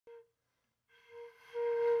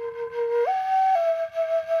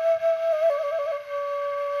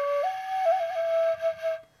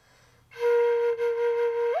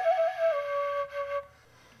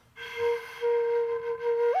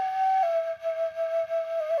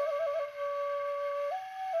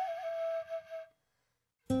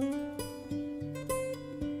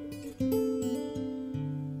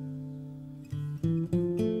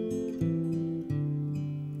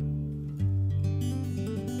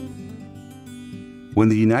When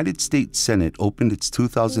the United States Senate opened its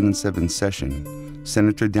 2007 session,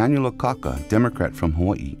 Senator Daniel Akaka, Democrat from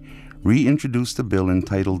Hawaii, reintroduced a bill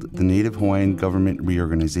entitled the Native Hawaiian Government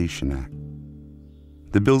Reorganization Act.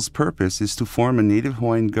 The bill's purpose is to form a Native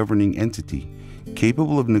Hawaiian governing entity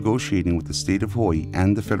capable of negotiating with the state of Hawaii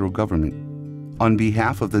and the federal government on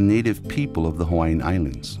behalf of the Native people of the Hawaiian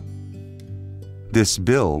Islands. This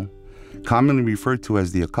bill, commonly referred to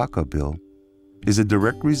as the Akaka Bill, is a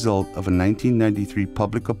direct result of a 1993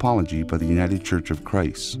 public apology by the United Church of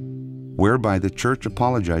Christ, whereby the Church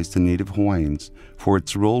apologized to Native Hawaiians for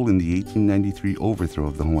its role in the 1893 overthrow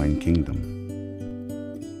of the Hawaiian Kingdom.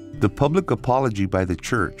 The public apology by the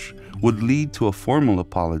Church would lead to a formal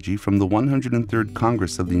apology from the 103rd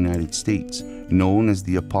Congress of the United States, known as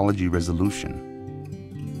the Apology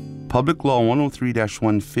Resolution. Public Law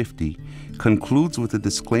 103-150 concludes with a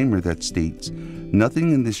disclaimer that states,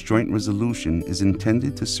 "Nothing in this joint resolution is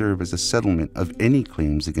intended to serve as a settlement of any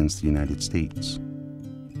claims against the United States."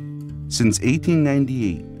 Since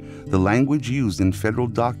 1898, the language used in federal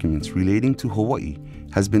documents relating to Hawaii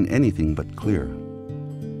has been anything but clear.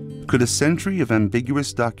 Could a century of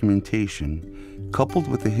ambiguous documentation, coupled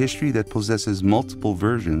with a history that possesses multiple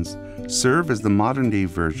versions, serve as the modern-day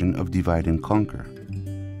version of divide and conquer?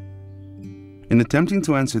 In attempting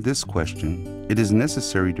to answer this question, it is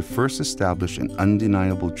necessary to first establish an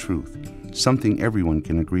undeniable truth, something everyone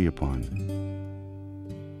can agree upon.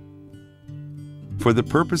 For the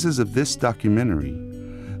purposes of this documentary,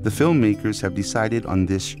 the filmmakers have decided on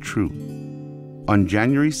this truth. On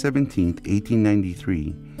January 17,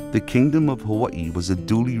 1893, the Kingdom of Hawaii was a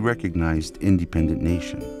duly recognized independent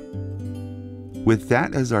nation. With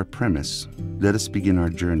that as our premise, let us begin our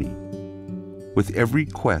journey. With every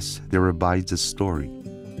quest, there abides a story,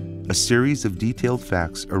 a series of detailed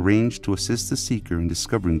facts arranged to assist the seeker in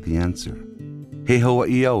discovering the answer. He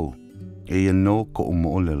Hawaii au, e no ko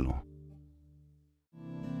mo'olelo.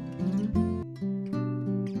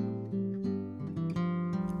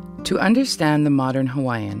 To understand the modern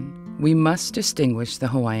Hawaiian, we must distinguish the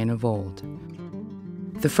Hawaiian of old.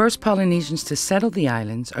 The first Polynesians to settle the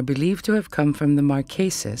islands are believed to have come from the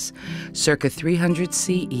Marquesas circa 300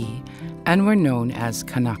 CE and were known as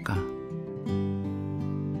Kanaka.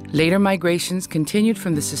 Later migrations continued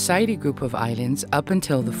from the Society group of islands up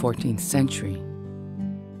until the 14th century.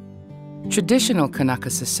 Traditional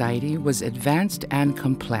Kanaka society was advanced and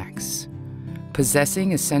complex,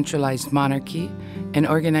 possessing a centralized monarchy, an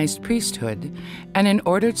organized priesthood, and an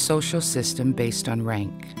ordered social system based on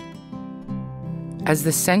rank. As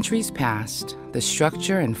the centuries passed, the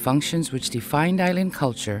structure and functions which defined island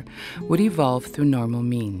culture would evolve through normal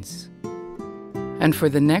means. And for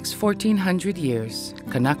the next 1400 years,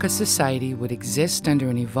 Kanaka society would exist under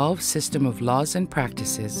an evolved system of laws and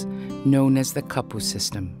practices known as the kapu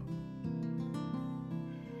system.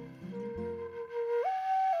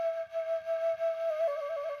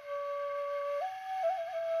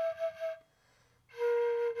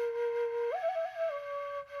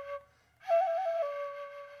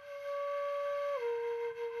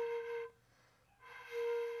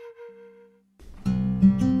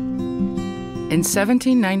 In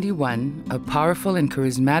 1791, a powerful and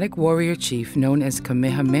charismatic warrior chief known as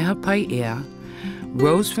Kamehameha Paeʻea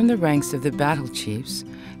rose from the ranks of the battle chiefs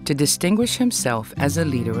to distinguish himself as a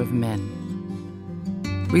leader of men.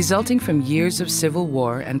 Resulting from years of civil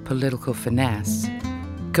war and political finesse,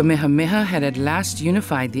 Kamehameha had at last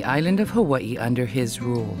unified the island of Hawaii under his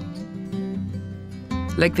rule.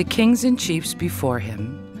 Like the kings and chiefs before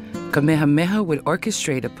him, Kamehameha would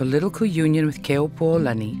orchestrate a political union with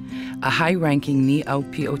Keopuolani, a high-ranking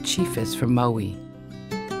Ni'aupio chiefess from Maui.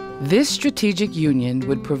 This strategic union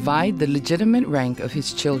would provide the legitimate rank of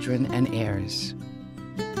his children and heirs.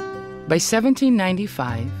 By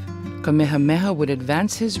 1795, Kamehameha would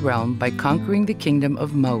advance his realm by conquering the kingdom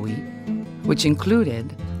of Maui, which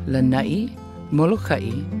included Lanai,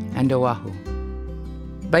 Molokai, and Oahu.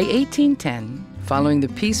 By 1810, following the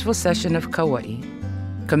peaceful cession of Kauʻi,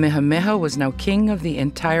 Kamehameha was now king of the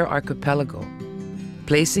entire archipelago,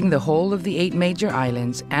 placing the whole of the 8 major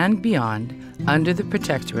islands and beyond under the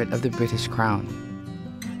protectorate of the British Crown.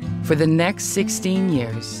 For the next 16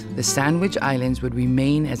 years, the Sandwich Islands would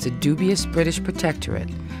remain as a dubious British protectorate,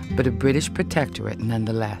 but a British protectorate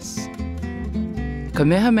nonetheless.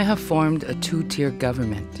 Kamehameha formed a 2-tier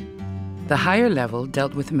government. The higher level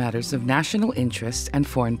dealt with matters of national interest and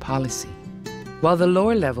foreign policy, while the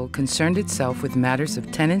lower level concerned itself with matters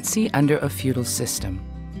of tenancy under a feudal system.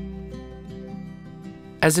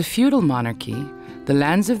 As a feudal monarchy, the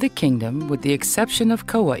lands of the kingdom, with the exception of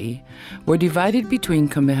Kauʻi, were divided between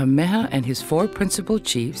Kamehameha and his 4 principal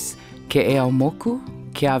chiefs, Keʻeaumoku,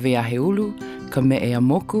 Keaweaheulu,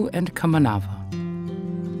 Kame'eamoku, and Kamanava.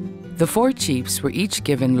 The four chiefs were each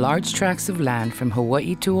given large tracts of land from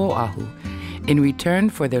Hawaii to Oahu in return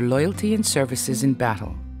for their loyalty and services in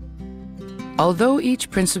battle. Although each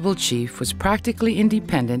principal chief was practically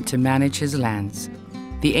independent to manage his lands,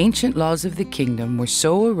 the ancient laws of the kingdom were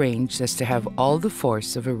so arranged as to have all the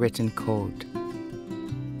force of a written code.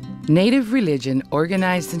 Native religion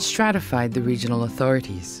organized and stratified the regional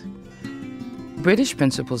authorities. British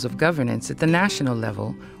principles of governance at the national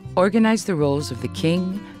level organized the roles of the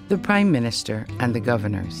king, the prime minister, and the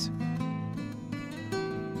governors.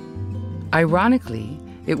 Ironically,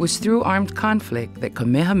 it was through armed conflict that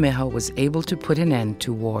Kamehameha was able to put an end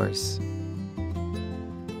to wars.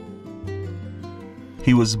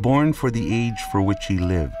 He was born for the age for which he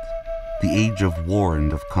lived, the age of war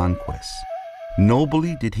and of conquest.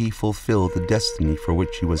 Nobly did he fulfill the destiny for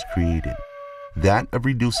which he was created, that of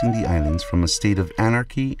reducing the islands from a state of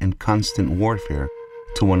anarchy and constant warfare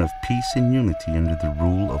to one of peace and unity under the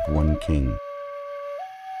rule of one king.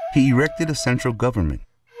 He erected a central government,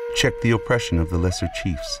 checked the oppression of the lesser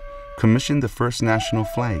chiefs, commissioned the first national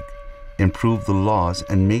flag, improved the laws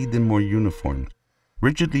and made them more uniform,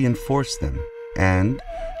 rigidly enforced them, and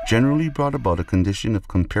generally brought about a condition of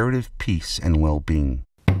comparative peace and well-being.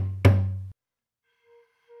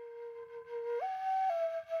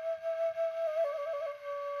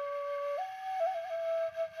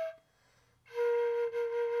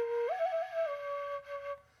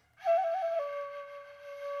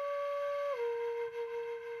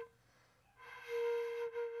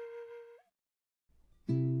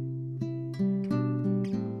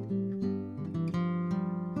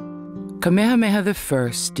 Kamehameha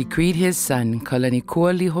I decreed his son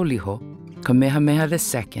Kalanikua Liholiho, Kamehameha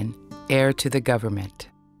II, heir to the government.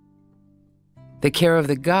 The care of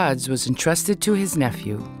the gods was entrusted to his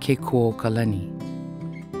nephew, Kekuaokalani.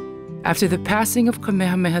 After the passing of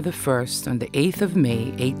Kamehameha I on the 8th of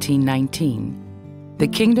May, 1819, the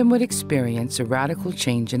kingdom would experience a radical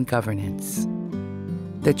change in governance.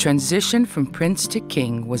 The transition from prince to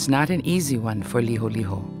king was not an easy one for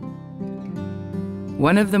Liholiho.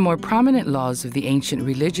 One of the more prominent laws of the ancient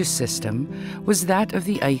religious system was that of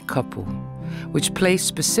the Aikapu, which placed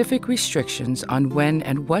specific restrictions on when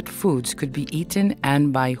and what foods could be eaten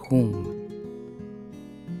and by whom.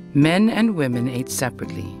 Men and women ate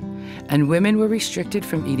separately, and women were restricted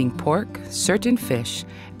from eating pork, certain fish,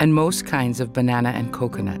 and most kinds of banana and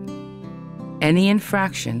coconut. Any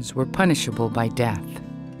infractions were punishable by death.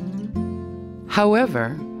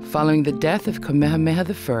 However, following the death of Kamehameha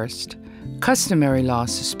I, customary law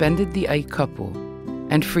suspended the Aikapu,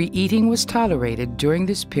 and free eating was tolerated during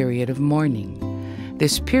this period of mourning.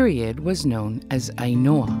 This period was known as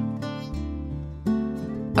Ainoa.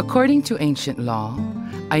 According to ancient law,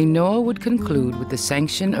 Ainoa would conclude with the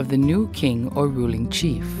sanction of the new king or ruling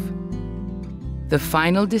chief. The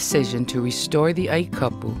final decision to restore the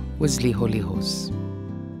Aikapu was Liholiho's.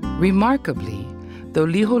 Remarkably, though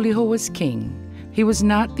Liholiho was king, he was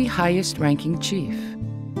not the highest-ranking chief.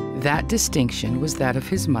 That distinction was that of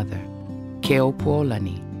his mother,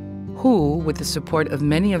 Keopuolani, who, with the support of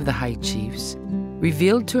many of the high chiefs,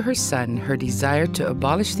 revealed to her son her desire to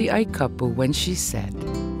abolish the Aikapu when she said,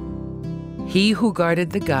 "He who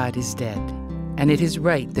guarded the god is dead, and it is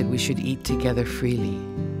right that we should eat together freely."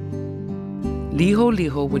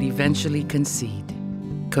 Liholiho would eventually concede,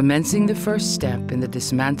 commencing the first step in the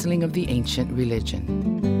dismantling of the ancient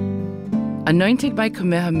religion. Anointed by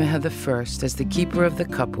Kamehameha I as the keeper of the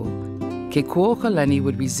kapu, Kekuaokalani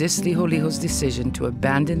would resist Liholiho's decision to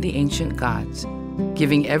abandon the ancient gods,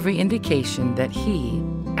 giving every indication that he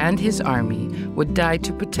and his army would die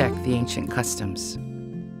to protect the ancient customs.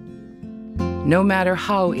 No matter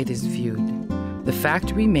how it is viewed, the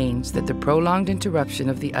fact remains that the prolonged interruption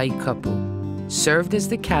of the Aikapu served as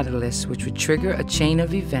the catalyst which would trigger a chain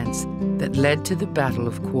of events that led to the Battle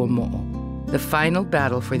of Kuamo'o, the final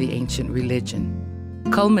battle for the ancient religion,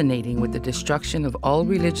 culminating with the destruction of all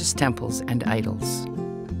religious temples and idols.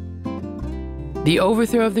 The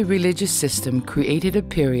overthrow of the religious system created a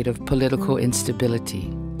period of political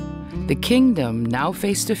instability. The kingdom now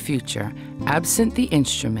faced a future absent the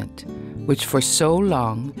instrument which for so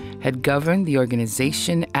long had governed the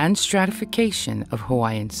organization and stratification of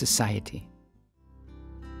Hawaiian society.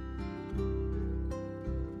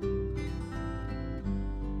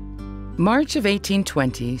 March of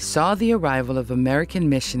 1820 saw the arrival of American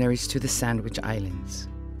missionaries to the Sandwich Islands.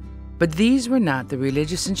 But these were not the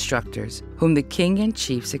religious instructors whom the king and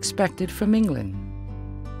chiefs expected from England.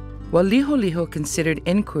 While Liholiho considered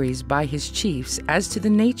inquiries by his chiefs as to the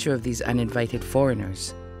nature of these uninvited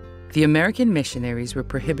foreigners, the American missionaries were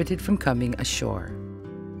prohibited from coming ashore.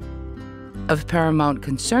 Of paramount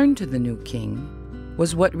concern to the new king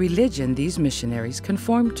was what religion these missionaries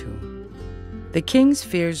conformed to. The king's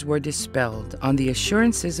fears were dispelled on the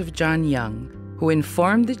assurances of John Young, who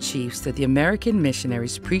informed the chiefs that the American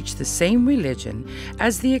missionaries preached the same religion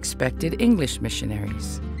as the expected English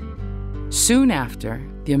missionaries. Soon after,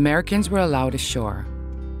 the Americans were allowed ashore,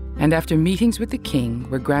 and after meetings with the king,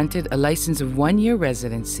 were granted a license of 1-year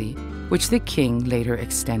residency, which the king later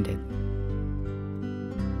extended.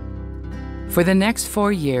 For the next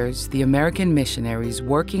 4 years, the American missionaries,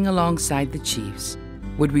 working alongside the chiefs,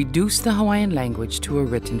 would reduce the Hawaiian language to a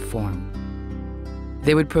written form.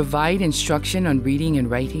 They would provide instruction on reading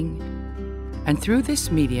and writing, and through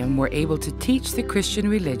this medium were able to teach the Christian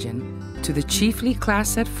religion to the chiefly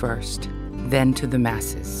class at first, then to the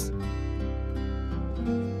masses.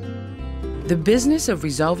 The business of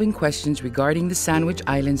resolving questions regarding the Sandwich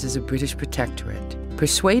Islands as a British protectorate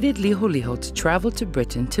persuaded Liholiho to travel to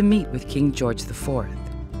Britain to meet with King George IV.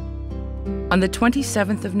 On the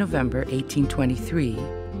 27th of November, 1823,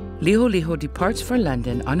 Liholiho departs for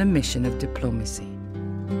London on a mission of diplomacy.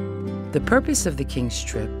 The purpose of the king's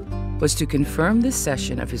trip was to confirm the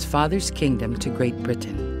cession of his father's kingdom to Great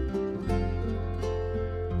Britain.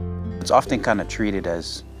 It's often kind of treated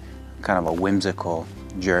as kind of a whimsical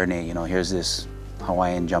journey. You know, here's this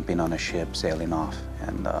Hawaiian jumping on a ship, sailing off.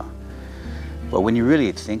 And but when you really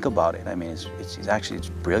think about it, I mean, it's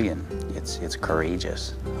brilliant. It's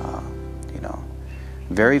courageous. You know,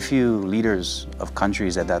 very few leaders of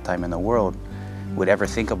countries at that time in the world would ever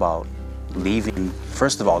think about leaving,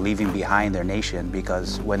 first of all, leaving behind their nation,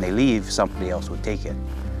 because when they leave, somebody else would take it.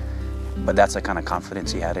 But that's the kind of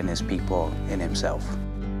confidence he had in his people, in himself.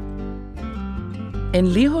 In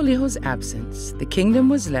Liholiho's absence, the kingdom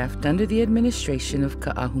was left under the administration of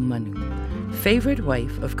Ka'ahumanu, favorite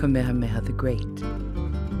wife of Kamehameha the Great.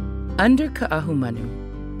 Under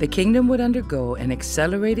Ka'ahumanu, the kingdom would undergo an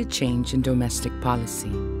accelerated change in domestic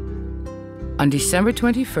policy. On December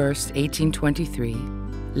 21st, 1823,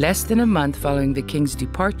 less than a month following the king's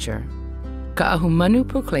departure, Ka'ahumanu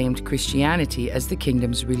proclaimed Christianity as the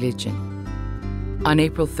kingdom's religion. On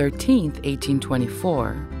April 13,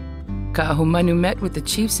 1824, Ka'ahumanu met with the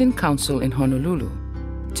chiefs in council in Honolulu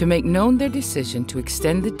to make known their decision to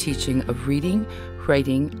extend the teaching of reading,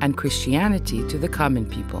 writing, and Christianity to the common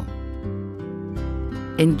people.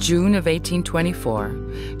 In June of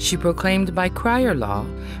 1824, she proclaimed by crier law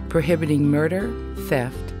prohibiting murder,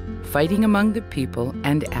 theft, fighting among the people,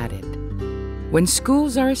 and added, "When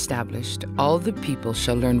schools are established, all the people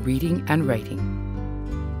shall learn reading and writing."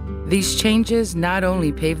 These changes not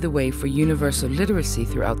only paved the way for universal literacy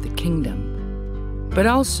throughout the kingdom, but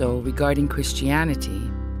also, regarding Christianity,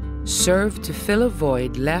 served to fill a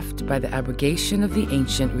void left by the abrogation of the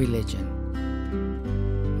ancient religion.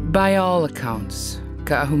 By all accounts,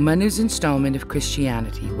 Ka'ahumanu's installment of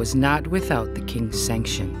Christianity was not without the king's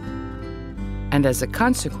sanction. And as a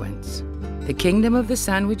consequence, the kingdom of the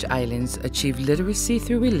Sandwich Islands achieved literacy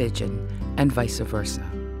through religion and vice versa.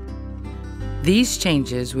 These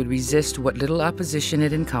changes would resist what little opposition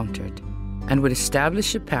it encountered and would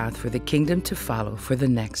establish a path for the kingdom to follow for the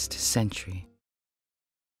next century.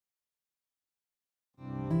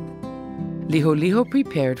 Liholiho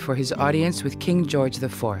prepared for his audience with King George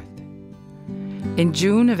IV. In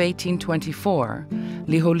June of 1824,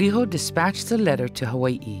 Liholiho dispatched a letter to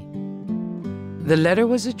Hawaiʻi. The letter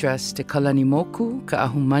was addressed to Kalanimoku,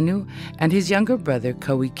 Ka'ahumanu, and his younger brother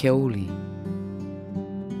Kauʻi.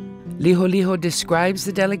 Liholiho describes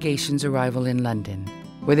the delegation's arrival in London,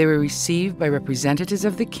 where they were received by representatives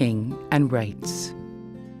of the king, and writes,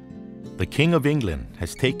 "The King of England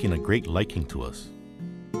has taken a great liking to us."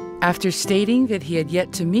 After stating that he had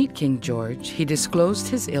yet to meet King George, he disclosed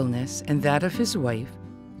his illness and that of his wife,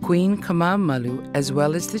 Queen Kamamalu, as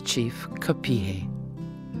well as the chief, Kapihe.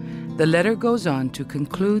 The letter goes on to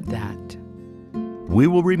conclude that, "We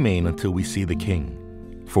will remain until we see the king,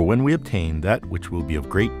 for when we obtain that which will be of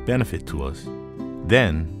great benefit to us,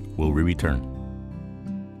 then will we return."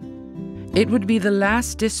 It would be the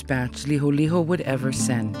last dispatch Liholiho would ever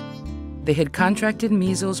send. They had contracted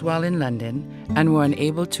measles while in London and were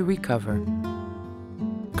unable to recover.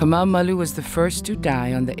 Kamamalu was the first to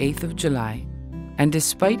die on the 8th of July, and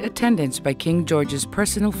despite attendance by King George's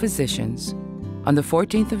personal physicians, on the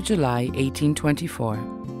 14th of July, 1824,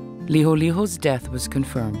 Liholiho's death was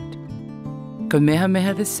confirmed.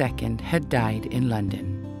 Kamehameha II had died in London.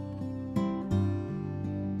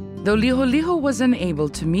 Though Liholiho was unable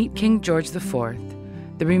to meet King George IV,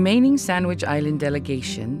 the remaining Sandwich Island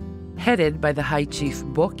delegation, headed by the High Chief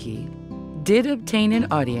Boki, did obtain an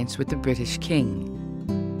audience with the British king.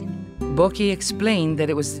 Boki explained that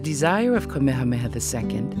it was the desire of Kamehameha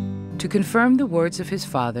II to confirm the words of his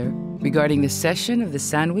father regarding the cession of the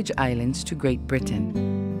Sandwich Islands to Great Britain.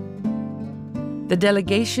 The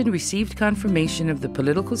delegation received confirmation of the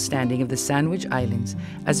political standing of the Sandwich Islands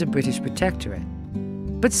as a British protectorate,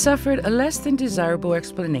 but suffered a less than desirable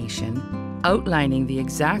explanation outlining the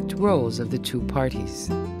exact roles of the two parties.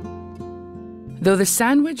 Though the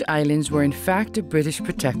Sandwich Islands were in fact a British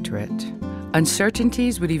protectorate,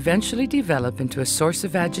 uncertainties would eventually develop into a source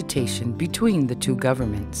of agitation between the two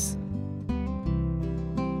governments.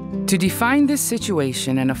 To define this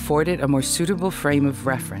situation and afford it a more suitable frame of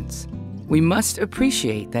reference, we must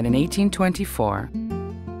appreciate that in 1824,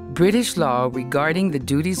 British law regarding the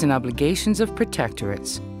duties and obligations of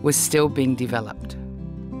protectorates was still being developed.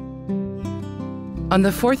 On the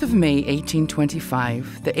 4th of May,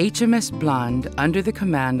 1825, the HMS Blonde, under the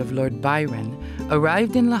command of Lord Byron,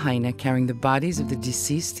 arrived in Lahaina carrying the bodies of the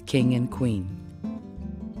deceased king and queen.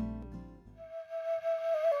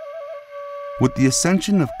 With the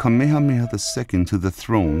ascension of Kamehameha II to the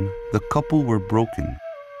throne, the couple were broken.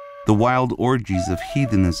 The wild orgies of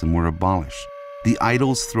heathenism were abolished, the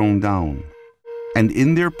idols thrown down, and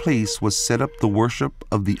in their place was set up the worship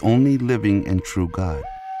of the only living and true God.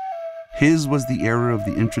 His was the era of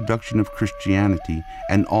the introduction of Christianity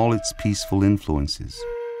and all its peaceful influences.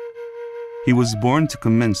 He was born to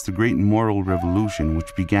commence the great moral revolution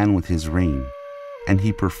which began with his reign, and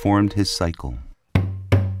he performed his cycle.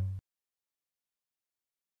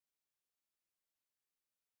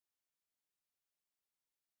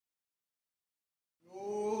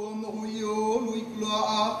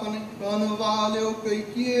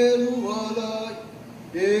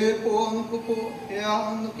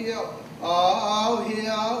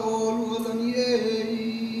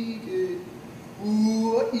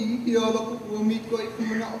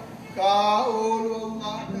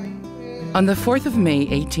 On the 4th of May,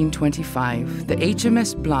 1825, the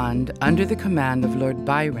HMS Blonde, under the command of Lord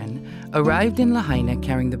Byron, arrived in Lahaina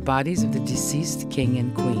carrying the bodies of the deceased king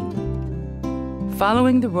and queen.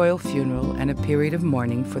 Following the royal funeral and a period of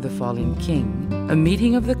mourning for the fallen king, a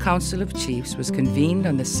meeting of the Council of Chiefs was convened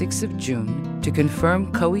on the 6th of June to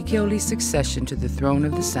confirm Kauʻi's succession to the throne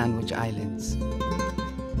of the Sandwich Islands.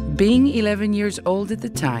 Being 11 years old at the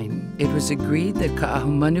time, it was agreed that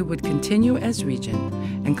Ka'ahumanu would continue as regent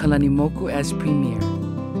and Kalanimoku as premier,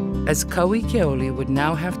 as Kauʻi would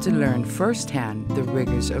now have to learn firsthand the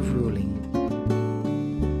rigors of ruling.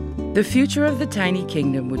 The future of the tiny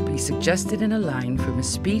kingdom would be suggested in a line from a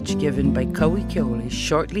speech given by Kauʻi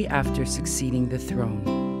shortly after succeeding the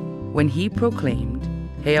throne, when he proclaimed,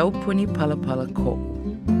 "Heaupuni palapala ko'u,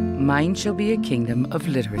 mine shall be a kingdom of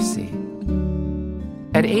literacy."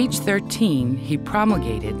 At age 13, he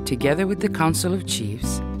promulgated, together with the Council of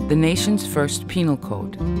Chiefs, the nation's first penal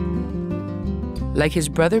code. Like his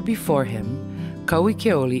brother before him,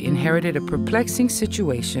 Kauʻi inherited a perplexing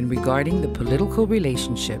situation regarding the political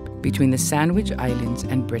relationship between the Sandwich Islands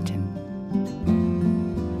and Britain.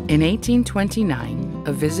 In 1829,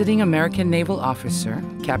 a visiting American naval officer,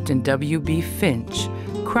 Captain W.B. Finch,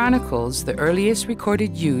 chronicles the earliest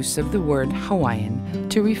recorded use of the word Hawaiian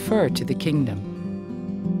to refer to the kingdom.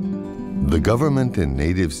 The government and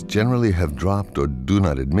natives generally have dropped or do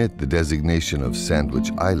not admit the designation of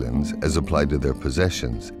Sandwich Islands as applied to their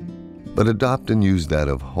possessions, but adopt and use that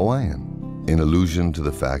of Hawaiian, in allusion to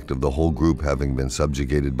the fact of the whole group having been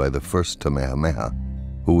subjugated by the first Kamehameha,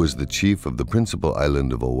 who was the chief of the principal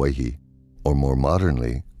island of Oahe, or more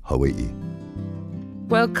modernly, Hawaii.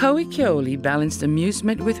 While Kauʻi balanced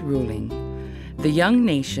amusement with ruling, the young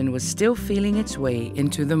nation was still feeling its way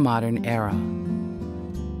into the modern era.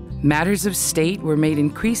 Matters of state were made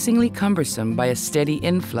increasingly cumbersome by a steady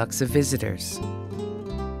influx of visitors.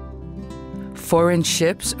 Foreign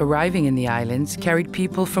ships arriving in the islands carried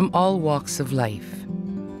people from all walks of life.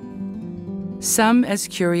 Some as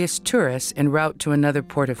curious tourists en route to another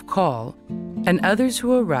port of call, and others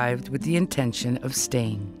who arrived with the intention of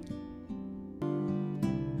staying.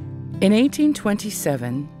 In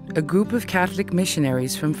 1827, a group of Catholic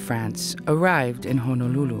missionaries from France arrived in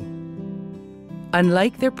Honolulu.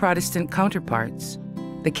 Unlike their Protestant counterparts,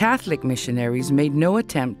 the Catholic missionaries made no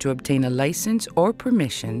attempt to obtain a license or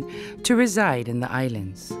permission to reside in the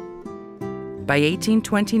islands. By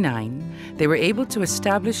 1829, they were able to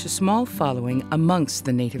establish a small following amongst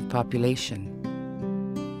the native population.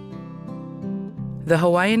 The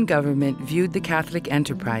Hawaiian government viewed the Catholic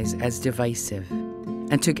enterprise as divisive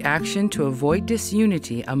and took action to avoid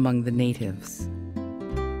disunity among the natives.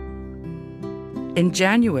 In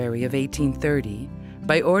January of 1830,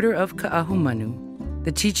 by order of Ka'ahumanu,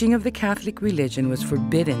 the teaching of the Catholic religion was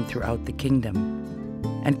forbidden throughout the kingdom,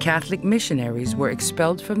 and Catholic missionaries were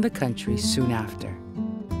expelled from the country soon after.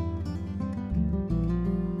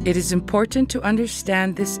 It is important to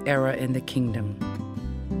understand this era in the kingdom.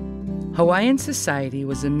 Hawaiian society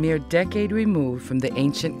was a mere decade removed from the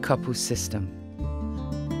ancient kapu system,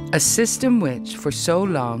 a system which, for so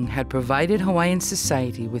long, had provided Hawaiian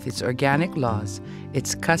society with its organic laws,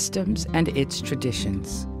 its customs, and its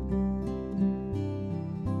traditions.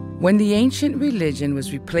 When the ancient religion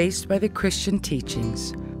was replaced by the Christian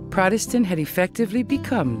teachings, Protestant had effectively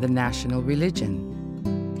become the national religion.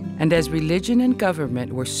 And as religion and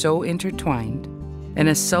government were so intertwined, an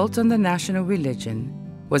assault on the national religion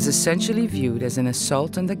was essentially viewed as an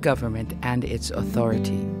assault on the government and its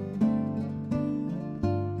authority.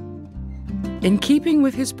 In keeping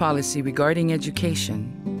with his policy regarding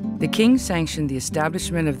education, the king sanctioned the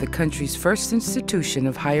establishment of the country's first institution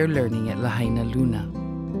of higher learning at Lahaina Luna.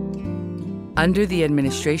 Under the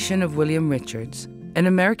administration of William Richards, an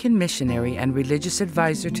American missionary and religious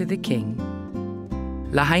advisor to the king,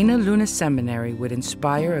 Lahaina Luna Seminary would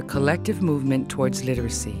inspire a collective movement towards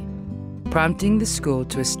literacy, prompting the school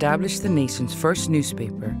to establish the nation's first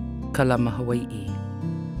newspaper, Kalama Hawaiʻi.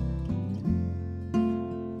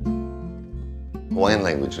 Hawaiian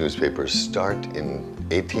language newspapers start in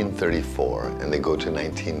 1834 and they go to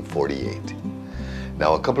 1948.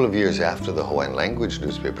 Now, a couple of years after the Hawaiian language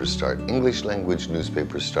newspapers start, English language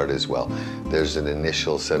newspapers start as well. There's an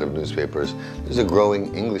initial set of newspapers. There's a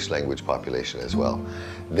growing English language population as well.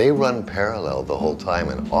 They run parallel the whole time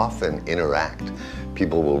and often interact.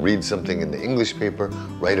 People will read something in the English paper,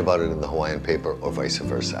 write about it in the Hawaiian paper, or vice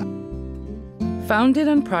versa. Founded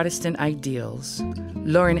on Protestant ideals,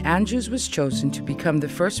 Lauren Andrews was chosen to become the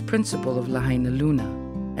first principal of Lahaina Luna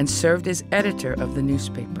and served as editor of the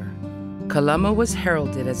newspaper. Kalama was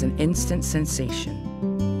heralded as an instant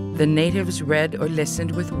sensation. The natives read or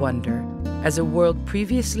listened with wonder as a world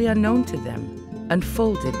previously unknown to them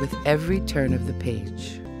unfolded with every turn of the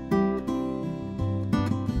page.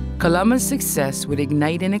 Kalama's success would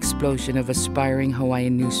ignite an explosion of aspiring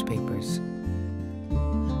Hawaiian newspapers.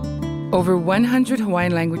 Over 100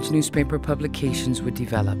 Hawaiian language newspaper publications would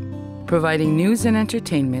develop, providing news and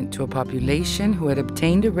entertainment to a population who had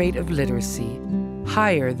obtained a rate of literacy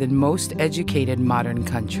higher than most educated modern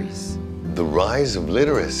countries. The rise of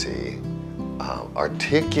literacy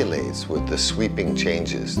articulates with the sweeping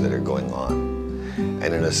changes that are going on.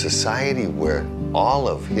 And in a society where all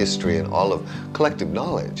of history and all of collective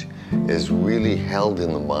knowledge is really held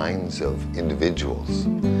in the minds of individuals,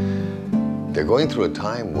 they're going through a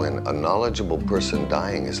time when a knowledgeable person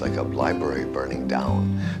dying is like a library burning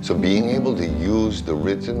down. So being able to use the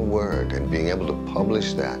written word and being able to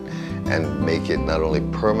publish that and make it not only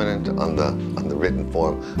permanent on the written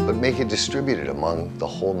form, but make it distributed among the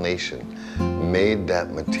whole nation, made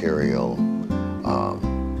that material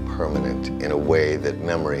permanent in a way that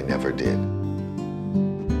memory never did.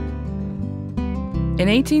 In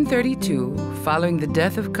 1832, following the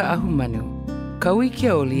death of Ka'ahumanu,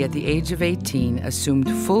 Kauʻi at the age of 18 assumed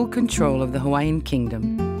full control of the Hawaiian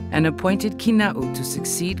kingdom and appointed Kina'u to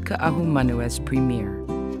succeed Ka'ahumanu as premier.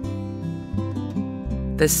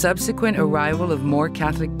 The subsequent arrival of more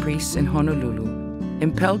Catholic priests in Honolulu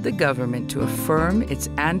impelled the government to affirm its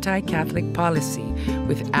anti-Catholic policy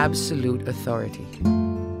with absolute authority.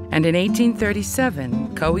 And in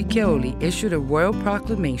 1837, Kauʻi issued a royal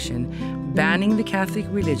proclamation banning the Catholic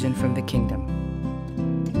religion from the kingdom.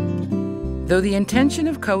 Though the intention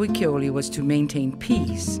of Kauʻi was to maintain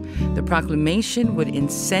peace, the proclamation would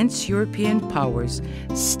incense European powers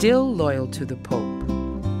still loyal to the Pope.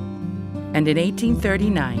 And in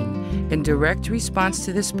 1839, in direct response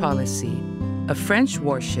to this policy, a French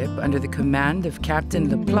warship under the command of Captain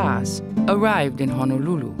Laplace arrived in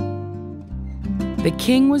Honolulu. The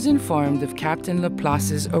king was informed of Captain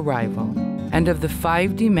Laplace's arrival and of the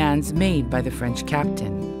 5 demands made by the French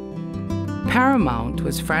captain. Paramount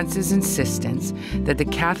was France's insistence that the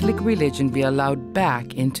Catholic religion be allowed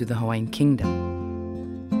back into the Hawaiian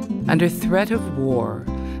kingdom. Under threat of war,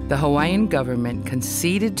 the Hawaiian government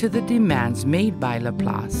conceded to the demands made by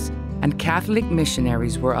Laplace, and Catholic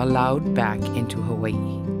missionaries were allowed back into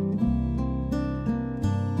Hawaii.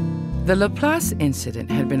 The Laplace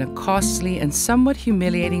incident had been a costly and somewhat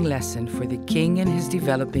humiliating lesson for the king and his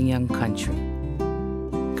developing young country.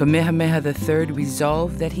 Kamehameha III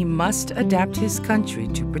resolved that he must adapt his country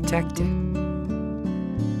to protect it.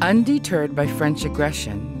 Undeterred by French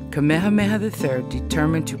aggression, Kamehameha III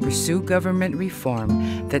determined to pursue government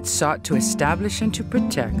reform that sought to establish and to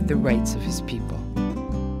protect the rights of his people.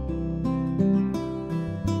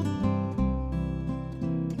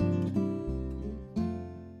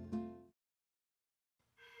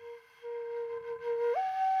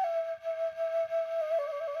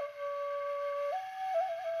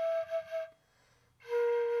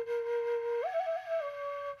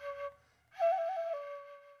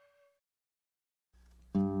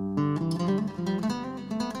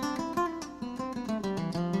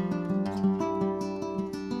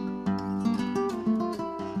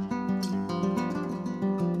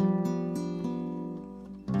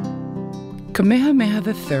 Kamehameha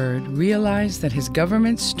III realized that his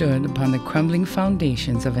government stood upon the crumbling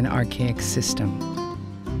foundations of an archaic system.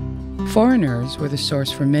 Foreigners were the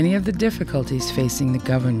source for many of the difficulties facing the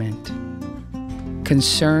government.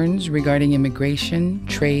 Concerns regarding immigration,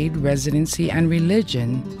 trade, residency, and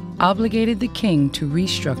religion obligated the king to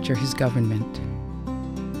restructure his government.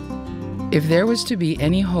 If there was to be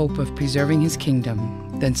any hope of preserving his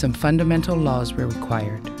kingdom, then some fundamental laws were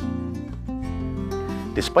required.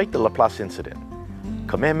 Despite the Laplace incident,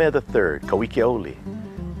 Kamehameha III, Kauʻi,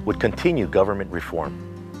 would continue government reform.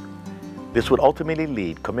 This would ultimately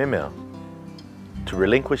lead Kamehameha to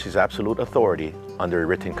relinquish his absolute authority under a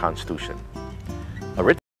written constitution. A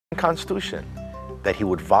written constitution that he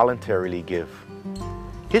would voluntarily give.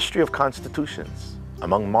 History of constitutions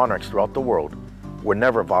among monarchs throughout the world were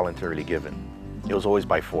never voluntarily given. It was always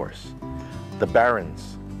by force. The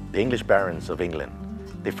barons, the English barons of England,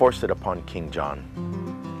 they forced it upon King John.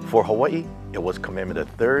 For Hawaii, it was Kamehameha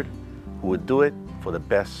III who would do it for the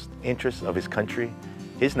best interests of his country,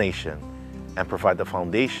 his nation, and provide the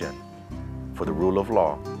foundation for the rule of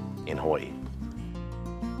law in Hawaii.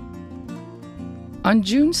 On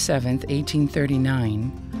June 7,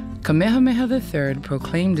 1839, Kamehameha III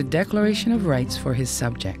proclaimed a Declaration of Rights for his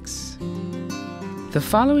subjects. The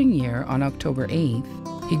following year, on October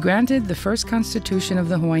 8th, he granted the first constitution of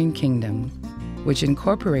the Hawaiian Kingdom, which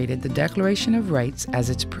incorporated the Declaration of Rights as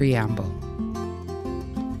its preamble.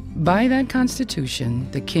 By that constitution,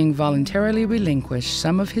 the king voluntarily relinquished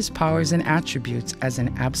some of his powers and attributes as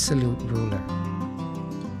an absolute ruler.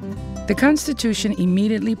 The constitution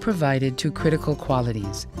immediately provided two critical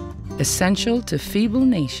qualities, essential to feeble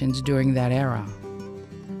nations during that era.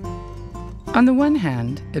 On the one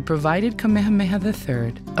hand, it provided Kamehameha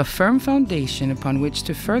III a firm foundation upon which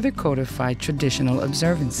to further codify traditional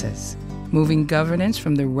observances, moving governance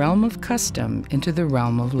from the realm of custom into the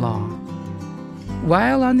realm of law.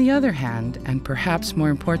 While on the other hand, and perhaps more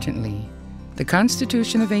importantly, the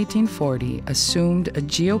Constitution of 1840 assumed a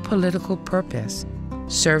geopolitical purpose,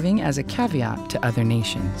 serving as a caveat to other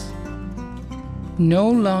nations. No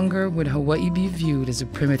longer would Hawaii be viewed as a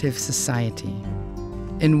primitive society.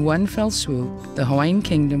 In one fell swoop, the Hawaiian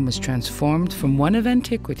Kingdom was transformed from one of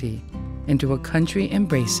antiquity into a country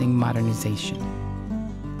embracing modernization.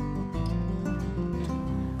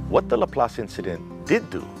 What the Laplace incident did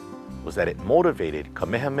do was that it motivated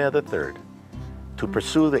Kamehameha III to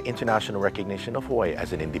pursue the international recognition of Hawaii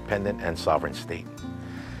as an independent and sovereign state.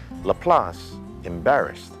 Laplace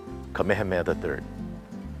embarrassed Kamehameha III.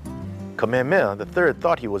 Kamehameha III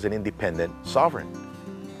thought he was an independent sovereign.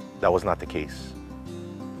 That was not the case.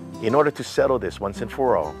 In order to settle this once and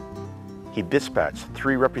for all, he dispatched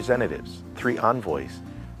 3 representatives, 3 envoys,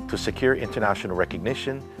 to secure international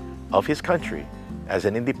recognition of his country as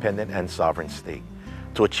an independent and sovereign state.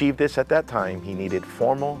 To achieve this at that time, he needed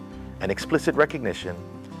formal and explicit recognition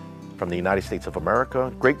from the United States of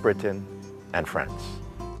America, Great Britain, and France.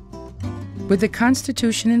 With the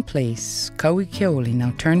Constitution in place, Kauʻi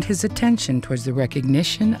now turned his attention towards the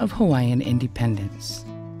recognition of Hawaiian independence.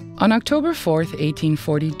 On October 4,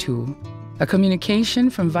 1842, a communication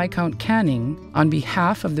from Viscount Canning on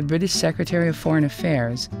behalf of the British Secretary of Foreign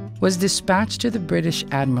Affairs was dispatched to the British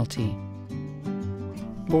Admiralty.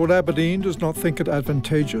 Lord Aberdeen does not think it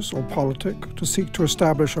advantageous or politic to seek to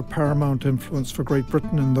establish a paramount influence for Great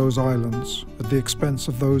Britain in those islands at the expense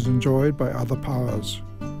of those enjoyed by other powers.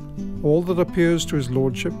 All that appears to his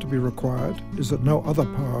lordship to be required is that no other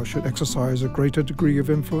power should exercise a greater degree of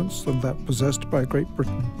influence than that possessed by Great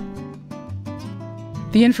Britain.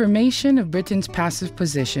 The information of Britain's passive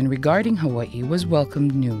position regarding Hawaii was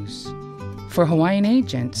welcomed news. For Hawaiian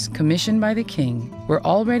agents commissioned by the king were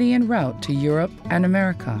already en route to Europe and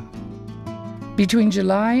America. Between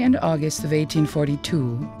July and August of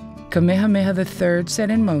 1842, Kamehameha III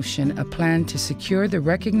set in motion a plan to secure the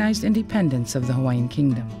recognized independence of the Hawaiian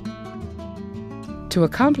Kingdom. To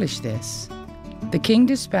accomplish this, the king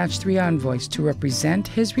dispatched 3 envoys to represent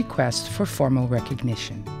his request for formal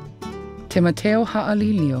recognition: Timoteo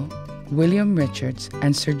Ha'alilio, William Richards,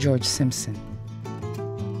 and Sir George Simpson.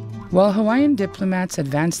 While Hawaiian diplomats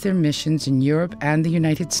advanced their missions in Europe and the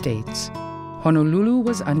United States, Honolulu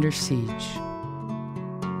was under siege.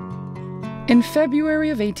 In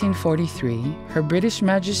February of 1843, Her British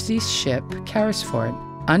Majesty's ship, Carrisford,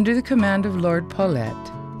 under the command of Lord Paulet,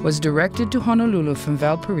 was directed to Honolulu from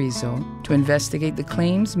Valparaiso to investigate the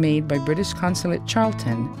claims made by British Consulate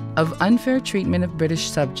Charlton of unfair treatment of British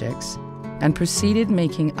subjects, and proceeded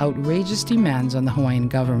making outrageous demands on the Hawaiian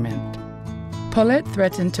government. Paulet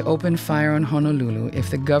threatened to open fire on Honolulu if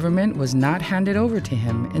the government was not handed over to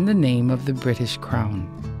him in the name of the British Crown.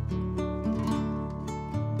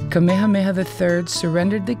 Kamehameha III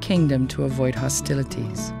surrendered the kingdom to avoid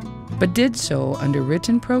hostilities, but did so under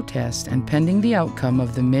written protest and pending the outcome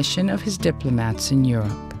of the mission of his diplomats in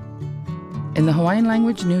Europe. In the Hawaiian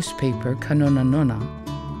language newspaper Kanonanona,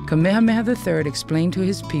 Kamehameha III explained to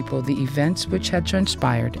his people the events which had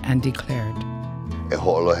transpired and declared, E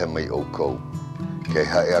ho'olohe mai o kou. Ke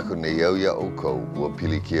hae aku ne iauia o kou, ua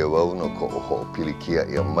pilikia wau no ko oho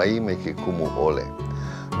pilikia ia mai me ke kumu ole.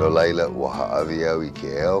 No laila ua haawi au I ke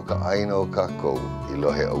eo ka aina o kākou I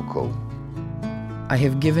lohe o kou. I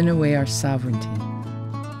have given away our sovereignty,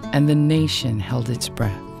 and the nation held its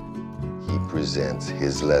breath. He presents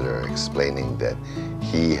his letter explaining that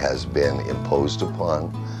he has been imposed upon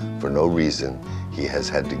for no reason. He has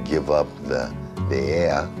had to give up the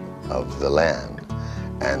air of the land,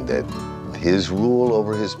 and that his rule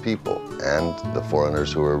over his people and the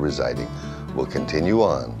foreigners who are residing will continue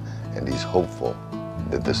on, and he's hopeful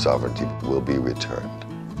that the sovereignty will be returned.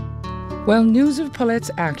 While news of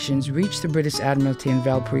Paulette's actions reached the British Admiralty in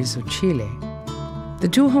Valparaiso, Chile, the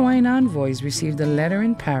two Hawaiian envoys received a letter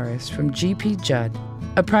in Paris from G.P. Judd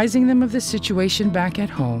apprising them of the situation back at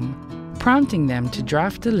home, prompting them to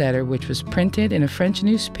draft a letter which was printed in a French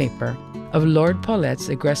newspaper of Lord Paulette's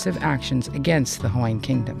aggressive actions against the Hawaiian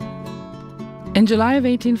Kingdom. In July of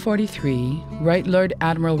 1843, Right Lord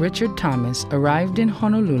Admiral Richard Thomas arrived in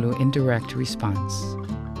Honolulu in direct response.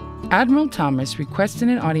 Admiral Thomas requested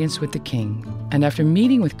an audience with the king, and after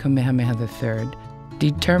meeting with Kamehameha III,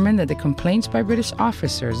 determined that the complaints by British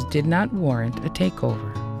officers did not warrant a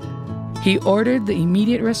takeover. He ordered the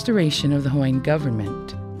immediate restoration of the Hawaiian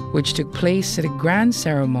government, which took place at a grand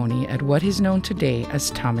ceremony at what is known today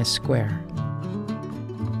as Thomas Square.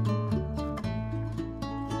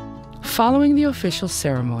 Following the official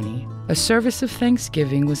ceremony, a service of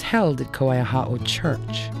thanksgiving was held at Kauʻi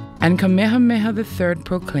Church, and Kamehameha III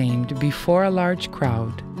proclaimed before a large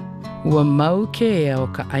crowd, "Ua mau ke ea o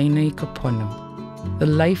ka aina I ka pono. The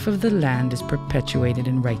life of the land is perpetuated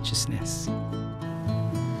in righteousness."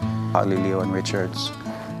 Leo and Richards,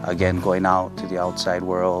 again, going out to the outside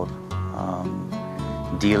world,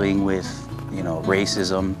 dealing with,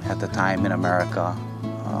 racism at the time in America.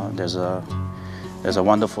 There's a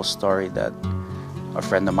wonderful story that a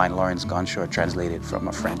friend of mine, Lawrence Gonshore, translated from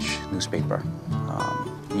a French newspaper.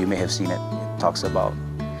 You may have seen it. It talks about,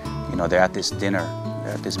 they're at this dinner,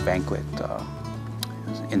 they're at this banquet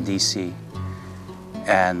in D.C.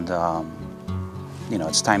 And,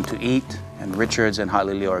 it's time to eat, and Richards and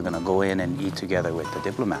Leo are going to go in and eat together with the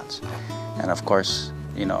diplomats. And of course,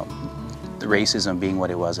 the racism being what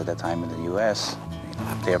it was at the time in the U.S.,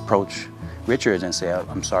 they approach Richards and say,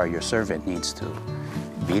 "I'm sorry, your servant needs to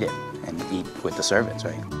beat it and eat with the servants,"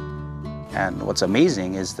 right? And what's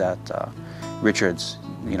amazing is that Richards,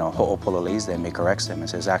 ho'opololeis them, he corrects them and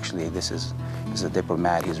says, "Actually, this is a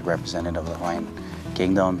diplomat, he's a representative of the Hawaiian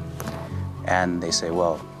Kingdom." And they say,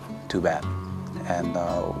 "Well, too bad." And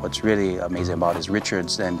what's really amazing about it is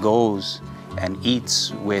Richards then goes and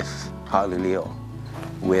eats with Leo,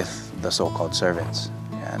 with the so-called servants.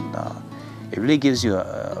 And it really gives you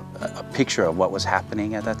a picture of what was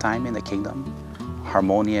happening at that time in the kingdom.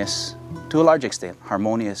 Harmonious, to a large extent,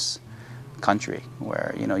 harmonious country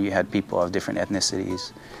where, you had people of different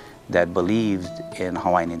ethnicities that believed in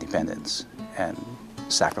Hawaiian independence and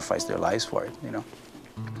sacrificed their lives for it,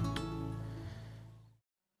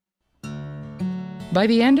 By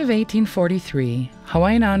the end of 1843,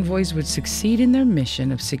 Hawaiian envoys would succeed in their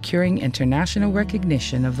mission of securing international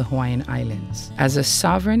recognition of the Hawaiian Islands as a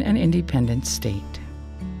sovereign and independent state.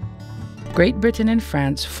 Great Britain and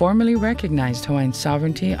France formally recognized Hawaiian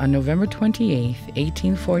sovereignty on November 28,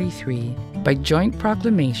 1843, by joint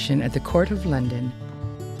proclamation at the Court of London.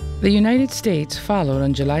 The United States followed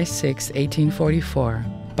on July 6, 1844,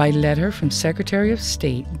 by letter from Secretary of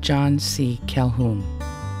State John C. Calhoun.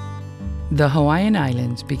 The Hawaiian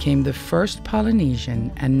Islands became the first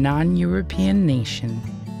Polynesian and non-European nation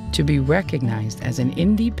to be recognized as an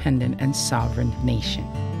independent and sovereign nation.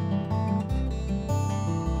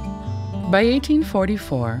 By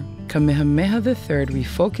 1844, Kamehameha III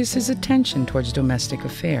refocused his attention towards domestic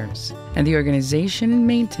affairs and the organization and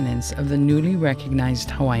maintenance of the newly recognized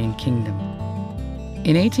Hawaiian Kingdom.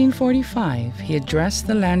 In 1845, he addressed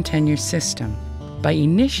the land tenure system by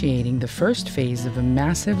initiating the first phase of a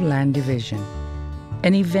massive land division,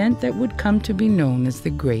 an event that would come to be known as the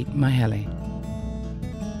Great Mahele.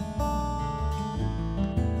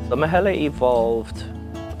 The Mahele evolved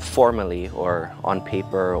formally or on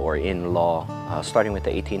paper or in law, starting with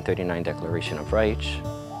the 1839 Declaration of Rights,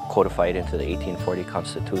 codified into the 1840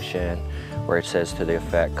 Constitution, where it says to the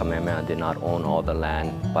effect Kamehameha did not own all the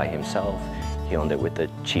land by himself. He owned it with the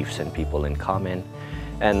chiefs and people in common.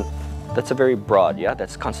 And that's a very broad,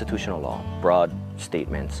 that's constitutional law, broad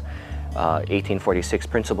statements. 1846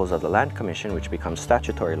 Principles of the Land Commission, which becomes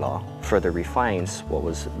statutory law, further refines what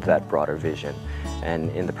was that broader vision.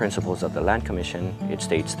 And in the Principles of the Land Commission, it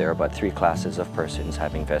states there are about 3 classes of persons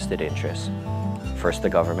having vested interests. First, the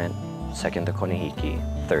government, second, the konehiki,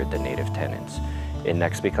 third, the native tenants. It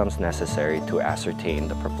next becomes necessary to ascertain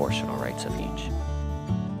the proportional rights of each.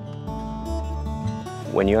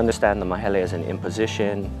 When you understand the mahele as an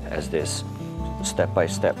imposition, as this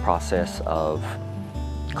step-by-step process of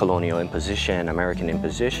colonial imposition, American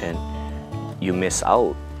imposition, you miss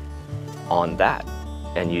out on that.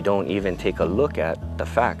 And you don't even take a look at the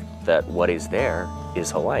fact that what is there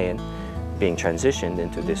is Hawaiian being transitioned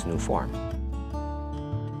into this new form.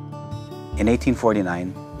 In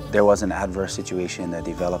 1849, there was an adverse situation that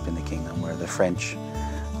developed in the kingdom where the French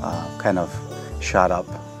kind of shot up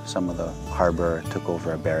some of the harbor, took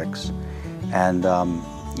over a barracks, and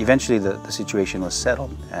eventually the situation was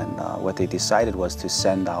settled, and what they decided was to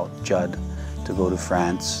send out Judd to go to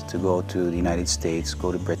France, to go to the United States,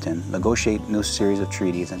 go to Britain, negotiate a new series of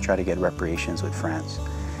treaties and try to get reparations with France.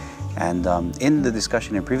 And in the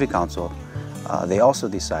discussion in Privy Council, they also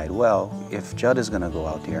decide, well, if Judd is going to go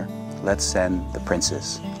out here, let's send the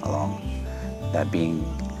princes along, that being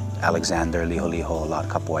Alexander, Liholiho, Lot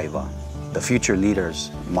Kapuaiwa, the future leaders,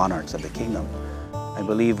 monarchs of the kingdom. I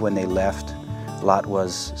believe when they left, Lot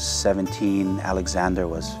was 17, Alexander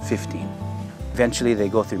was 15. Eventually they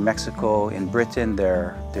go through Mexico. In Britain,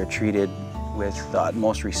 they're treated with the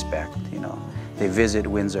utmost respect. You know, they visit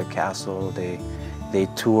Windsor Castle, they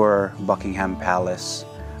tour Buckingham Palace.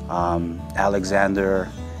 Alexander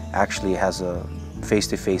actually has a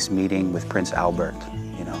face-to-face meeting with Prince Albert.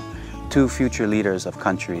 You know, 2 future leaders of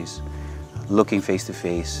countries looking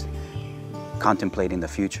face-to-face, contemplating the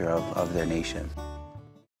future of their nation.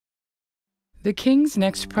 The king's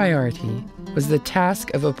next priority was the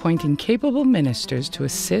task of appointing capable ministers to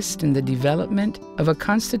assist in the development of a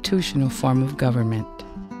constitutional form of government.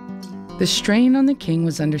 The strain on the king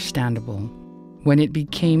was understandable when it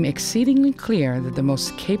became exceedingly clear that the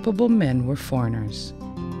most capable men were foreigners.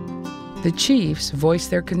 The chiefs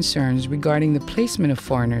voiced their concerns regarding the placement of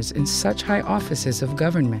foreigners in such high offices of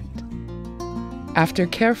government. After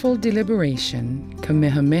careful deliberation,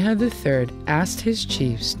 Kamehameha III asked his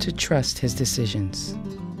chiefs to trust his decisions.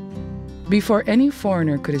 Before any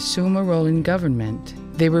foreigner could assume a role in government,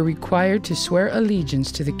 they were required to swear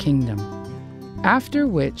allegiance to the kingdom, after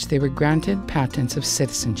which they were granted patents of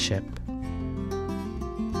citizenship.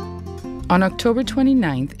 On October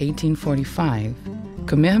 29, 1845,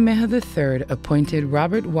 Kamehameha III appointed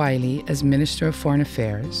Robert Wiley as Minister of Foreign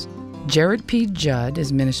Affairs, Gerard P. Judd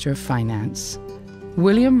as Minister of Finance,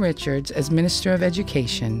 William Richards as Minister of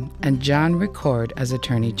Education, and John Ricord as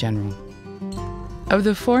Attorney General. Of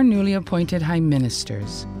the 4 newly appointed High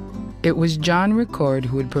Ministers, it was John Ricord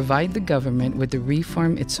who would provide the government with the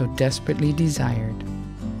reform it so desperately desired.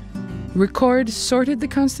 Ricord sorted the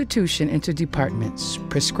Constitution into departments,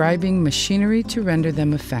 prescribing machinery to render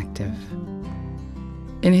them effective.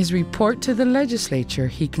 In his report to the legislature,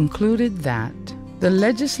 he concluded that the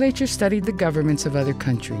legislature studied the governments of other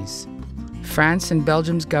countries. France and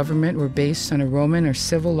Belgium's government were based on a Roman or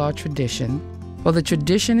civil law tradition, while the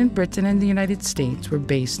tradition in Britain and the United States were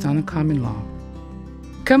based on a common law.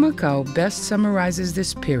 Kamakau best summarizes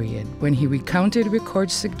this period when he recounted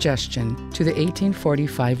Ricord's suggestion to the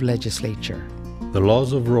 1845 legislature. The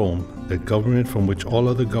laws of Rome, the government from which all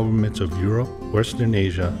other governments of Europe, Western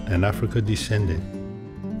Asia, and Africa descended,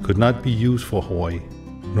 could not be used for Hawaii,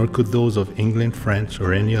 nor could those of England, France,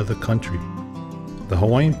 or any other country. The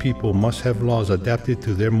Hawaiian people must have laws adapted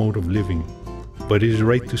to their mode of living, but it is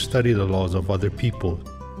right to study the laws of other people,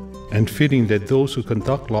 and fitting that those who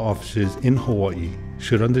conduct law offices in Hawaii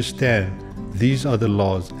should understand these other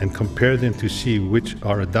laws and compare them to see which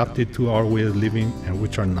are adapted to our way of living and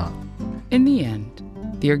which are not. In the end,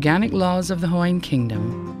 the organic laws of the Hawaiian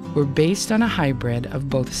Kingdom were based on a hybrid of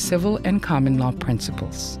both civil and common law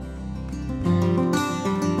principles.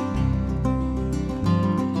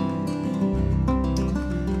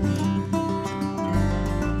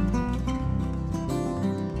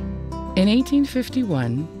 In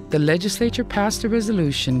 1851, the legislature passed a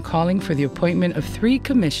resolution calling for the appointment of 3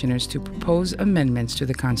 commissioners to propose amendments to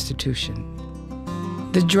the Constitution.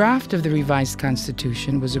 The draft of the revised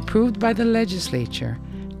Constitution was approved by the legislature,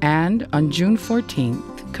 and on June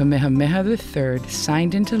 14th, Kamehameha III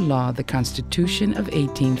signed into law the Constitution of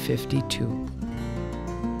 1852.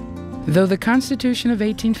 Though the Constitution of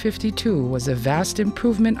 1852 was a vast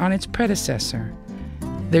improvement on its predecessor,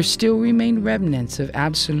 there still remained remnants of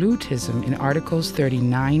absolutism in Articles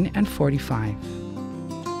 39 and 45.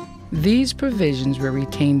 These provisions were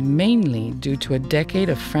retained mainly due to a decade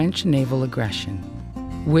of French naval aggression,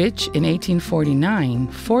 which in 1849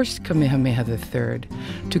 forced Kamehameha III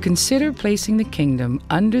to consider placing the kingdom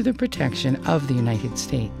under the protection of the United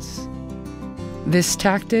States. This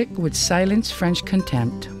tactic would silence French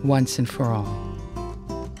contempt once and for all.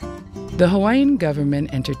 The Hawaiian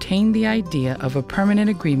government entertained the idea of a permanent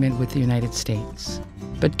agreement with the United States,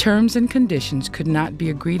 but terms and conditions could not be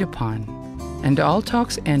agreed upon, and all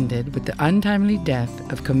talks ended with the untimely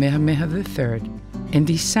death of Kamehameha III in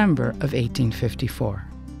December of 1854.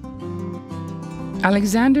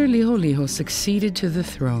 Alexander Liholiho succeeded to the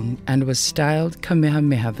throne and was styled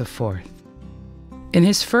Kamehameha IV. In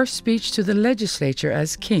his first speech to the legislature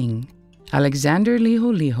as king, Alexander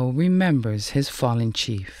Liholiho remembers his fallen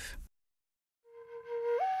chief.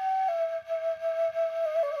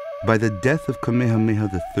 By the death of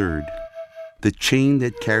Kamehameha III, the chain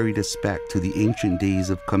that carried us back to the ancient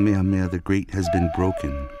days of Kamehameha the Great has been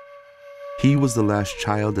broken. He was the last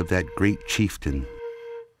child of that great chieftain.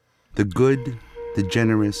 The good, the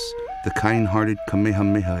generous, the kind-hearted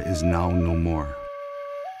Kamehameha is now no more.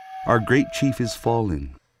 Our great chief is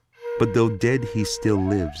fallen, but though dead, he still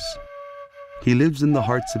lives. He lives in the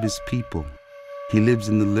hearts of his people. He lives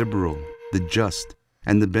in the liberal, the just,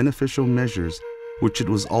 and the beneficial measures which it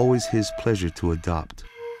was always his pleasure to adopt.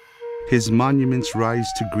 His monuments rise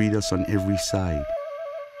to greet us on every side.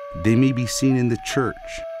 They may be seen in the church,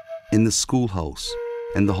 in the schoolhouse,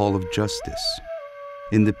 and the hall of justice,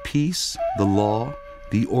 in the peace, the law,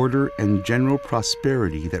 the order, and general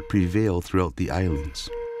prosperity that prevail throughout the islands.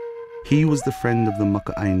 He was the friend of the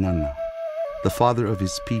Maka'ainana, the father of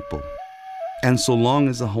his people, and so long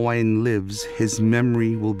as a Hawaiian lives, his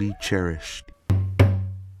memory will be cherished.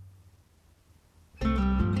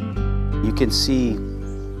 You can see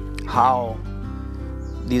how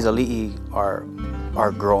these ali'i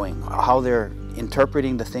are growing, how they're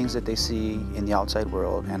interpreting the things that they see in the outside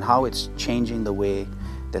world, and how it's changing the way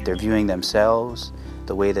that they're viewing themselves,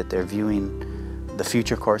 the way that they're viewing the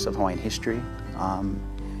future course of Hawaiian history.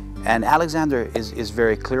 And Alexander is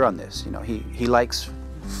very clear on this. You know, he likes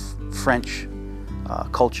French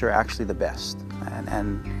culture actually the best,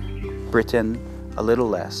 and Britain a little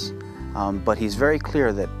less. But he's very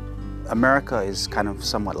clear that America is kind of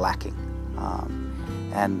somewhat lacking.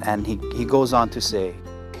 And he goes on to say,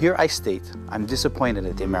 "Here I state, I'm disappointed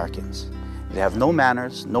at the Americans. They have no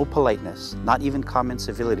manners, no politeness, not even common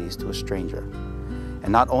civilities to a stranger.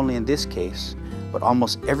 And not only in this case, but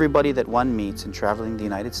almost everybody that one meets in traveling the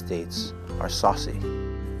United States are saucy."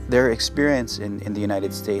 Their experience in the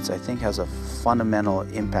United States, I think, has a fundamental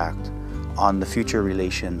impact on the future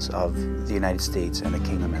relations of the United States and the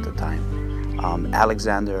kingdom at the time.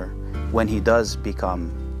 Alexander, when he does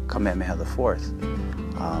become Kamehameha IV,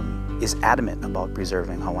 is adamant about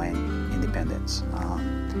preserving Hawaiian independence,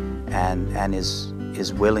 and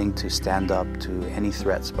is willing to stand up to any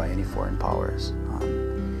threats by any foreign powers.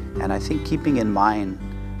 And I think keeping in mind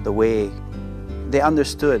the way they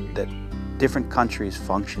understood that different countries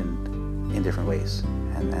functioned in different ways,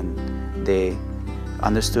 and they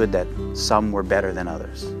understood that some were better than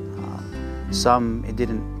others. Some, it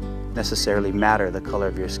didn't necessarily matter the color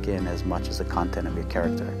of your skin as much as the content of your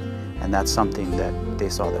character. And that's something that they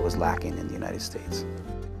saw that was lacking in the United States.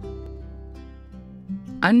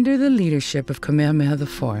 Under the leadership of Kamehameha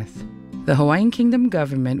IV, the Hawaiian Kingdom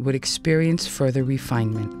government would experience further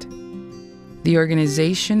refinement. The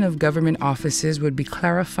organization of government offices would be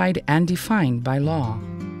clarified and defined by law.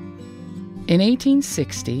 In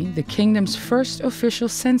 1860, the kingdom's first official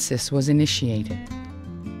census was initiated.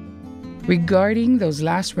 Regarding those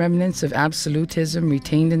last remnants of absolutism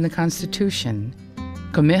retained in the Constitution,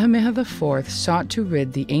 Kamehameha IV sought to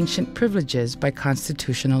rid the ancient privileges by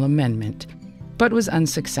constitutional amendment, but was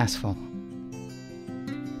unsuccessful.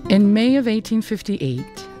 In May of 1858,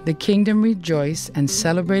 the kingdom rejoiced and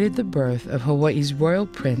celebrated the birth of Hawaii's royal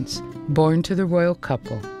prince, born to the royal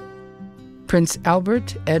couple, Prince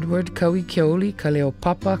Albert Edward Kauʻi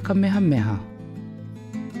Kaleopapa Kamehameha.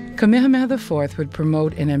 Kamehameha IV would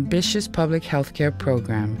promote an ambitious public health care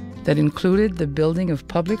program that included the building of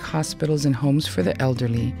public hospitals and homes for the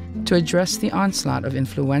elderly to address the onslaught of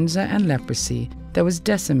influenza and leprosy that was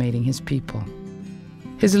decimating his people.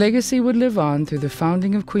 His legacy would live on through the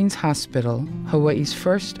founding of Queen's Hospital, Hawaii's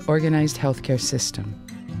first organized healthcare system.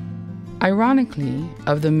 Ironically,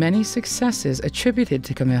 of the many successes attributed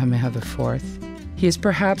to Kamehameha IV, he is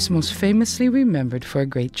perhaps most famously remembered for a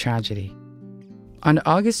great tragedy. On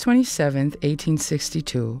August 27,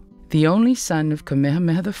 1862, the only son of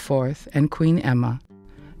Kamehameha IV and Queen Emma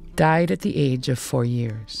died at the age of 4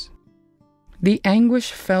 years. The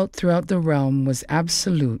anguish felt throughout the realm was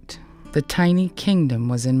absolute. The tiny kingdom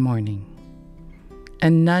was in mourning,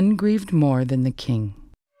 and none grieved more than the king.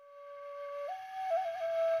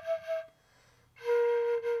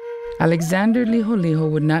 Alexander Liholiho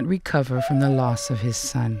would not recover from the loss of his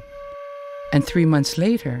son, and 3 months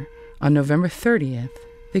later, on November 30th,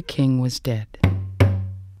 the king was dead.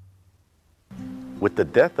 With the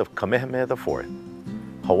death of Kamehameha IV,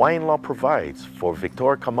 Hawaiian law provides for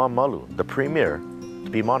Victor Kamanamalu, the premier, to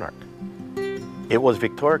be monarch. It was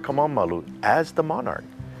Victor Kamanamalu, as the monarch,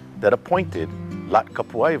 that appointed Lat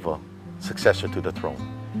Kapuaiwa successor to the throne,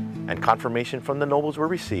 and confirmation from the nobles were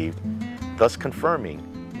received, thus confirming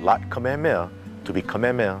Lat Kamehameha to be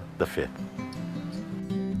Kamehameha V.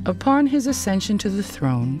 Upon his ascension to the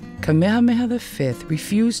throne, Kamehameha V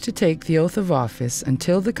refused to take the oath of office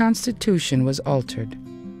until the Constitution was altered,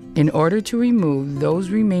 in order to remove those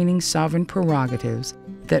remaining sovereign prerogatives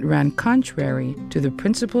that ran contrary to the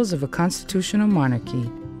principles of a constitutional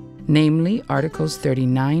monarchy, namely Articles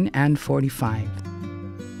 39 and 45.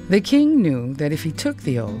 The king knew that if he took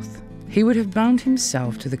the oath, he would have bound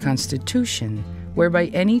himself to the Constitution, whereby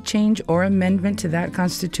any change or amendment to that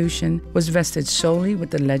Constitution was vested solely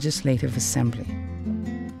with the Legislative Assembly.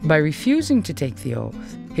 By refusing to take the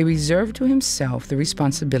oath, he reserved to himself the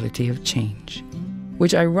responsibility of change,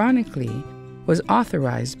 which ironically was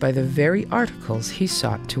authorized by the very articles he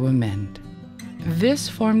sought to amend. This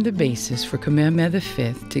formed the basis for Kamehameha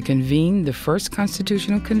V to convene the First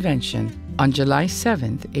Constitutional Convention on July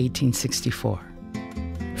 7, 1864.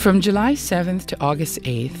 From July 7th to August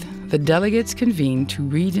 8th, the delegates convened to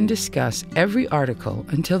read and discuss every article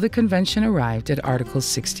until the convention arrived at Article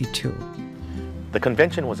 62. The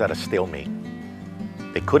convention was at a stalemate.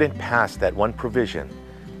 They couldn't pass that one provision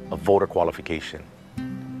of voter qualification.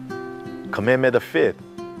 Kamehameha V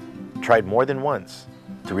tried more than once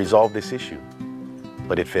to resolve this issue,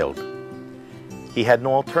 but it failed. He had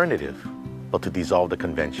no alternative but to dissolve the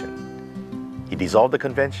convention. He dissolved the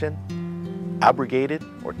convention, abrogated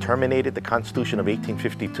or terminated the Constitution of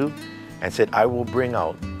 1852, and said, "I will bring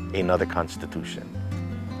out another constitution."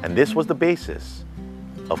 And this was the basis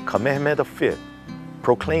of Kamehameha V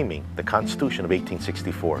proclaiming the Constitution of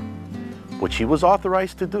 1864, which he was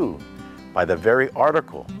authorized to do by the very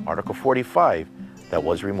article, Article 45, that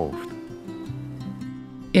was removed.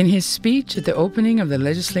 In his speech at the opening of the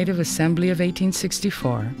Legislative Assembly of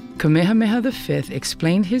 1864, Kamehameha V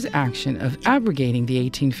explained his action of abrogating the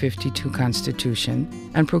 1852 Constitution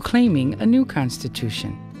and proclaiming a new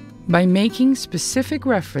Constitution by making specific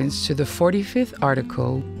reference to the 45th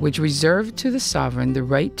Article, which reserved to the sovereign the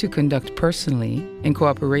right to conduct personally, in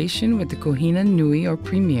cooperation with the Kohina Nui or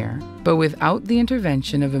Premier, but without the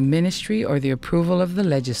intervention of a ministry or the approval of the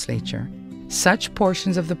legislature, such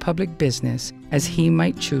portions of the public business as he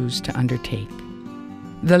might choose to undertake.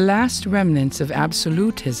 The last remnants of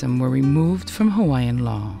absolutism were removed from Hawaiian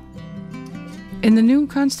law. In the new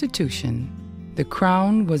Constitution, the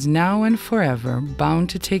Crown was now and forever bound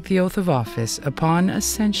to take the oath of office upon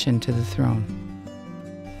ascension to the throne.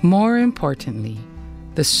 More importantly,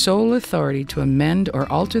 the sole authority to amend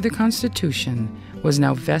or alter the Constitution was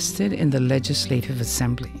now vested in the Legislative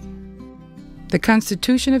Assembly. The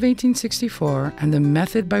Constitution of 1864 and the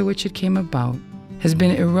method by which it came about has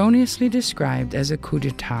been erroneously described as a coup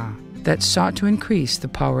d'etat that sought to increase the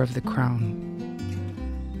power of the Crown.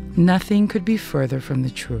 Nothing could be further from the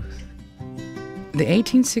truth. The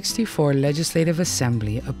 1864 Legislative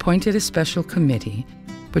Assembly appointed a special committee,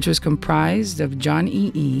 which was comprised of John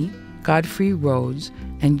E. Godfrey Rhodes,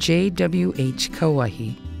 and J.W.H.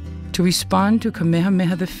 Kauʻi, to respond to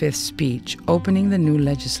Kamehameha V's speech opening the new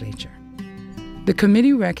legislature. The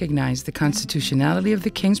committee recognized the constitutionality of the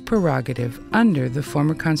king's prerogative under the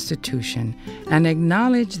former constitution and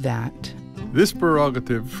acknowledged that this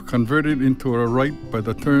prerogative, converted into a right by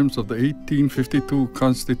the terms of the 1852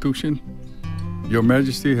 Constitution, Your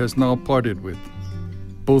Majesty has now parted with,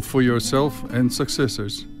 both for yourself and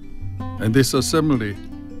successors, and this assembly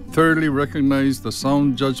thoroughly recognized the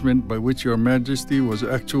sound judgment by which Your Majesty was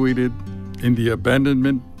actuated in the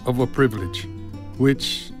abandonment of a privilege,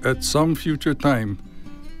 which, at some future time,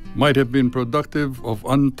 might have been productive of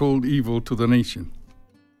untold evil to the nation.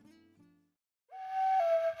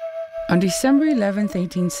 On December 11,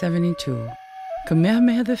 1872,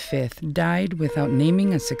 Kamehameha V died without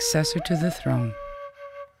naming a successor to the throne.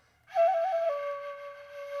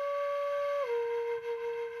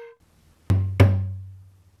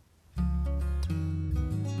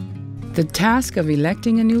 The task of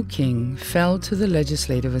electing a new king fell to the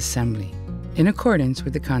Legislative Assembly, in accordance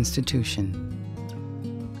with the Constitution.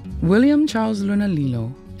 William Charles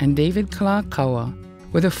Lunalilo and David Kalakaua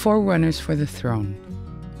were the forerunners for the throne.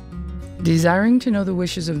 Desiring to know the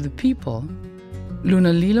wishes of the people,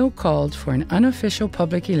 Lunalilo called for an unofficial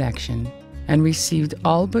public election and received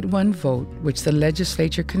all but one vote, which the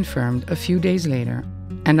legislature confirmed a few days later.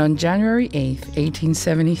 And on January 8,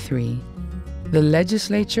 1873, the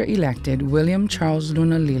legislature elected William Charles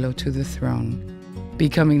Lunalilo to the throne,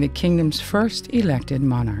 becoming the kingdom's first elected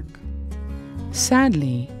monarch.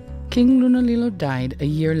 Sadly, King Lunalilo died a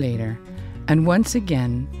year later, and once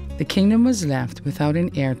again, the kingdom was left without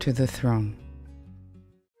an heir to the throne.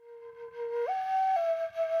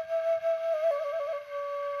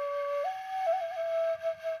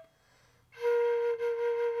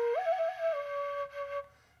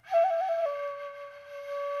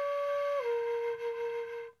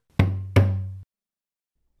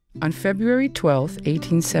 On February 12,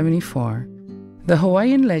 1874, the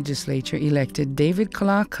Hawaiian legislature elected David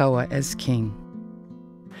Kalakaua as king.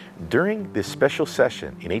 During this special session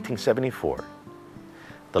in 1874,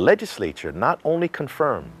 the legislature not only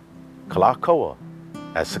confirmed Kalakaua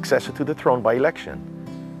as successor to the throne by election,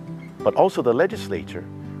 but also the legislature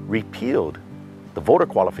repealed the voter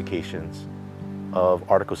qualifications of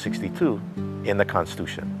Article 62 in the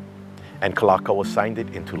Constitution, and Kalakaua signed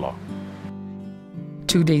it into law.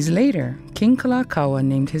 2 days later, King Kalakaua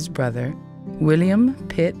named his brother, William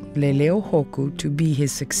Pitt Leleohoku, to be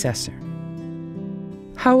his successor.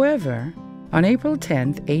 However, on April 10,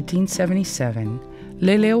 1877,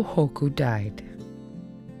 Leleohoku died.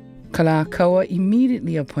 Kalakaua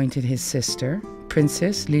immediately appointed his sister,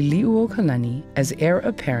 Princess Liliuokalani, as heir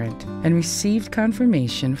apparent and received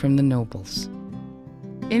confirmation from the nobles.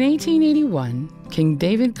 In 1881, King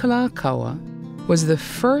David Kalakaua was the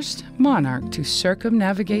first monarch to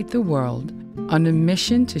circumnavigate the world on a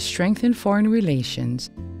mission to strengthen foreign relations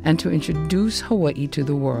and to introduce Hawaii to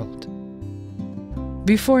the world.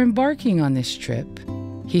 Before embarking on this trip,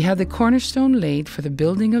 he had the cornerstone laid for the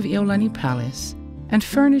building of Iolani Palace and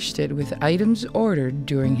furnished it with items ordered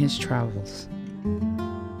during his travels.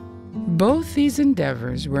 Both these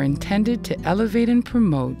endeavors were intended to elevate and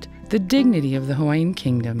promote the dignity of the Hawaiian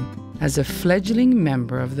Kingdom as a fledgling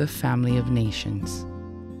member of the family of nations.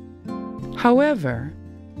 However,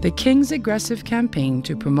 the king's aggressive campaign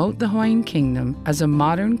to promote the Hawaiian Kingdom as a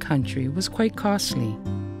modern country was quite costly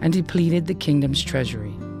and depleted the kingdom's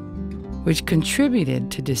treasury, which contributed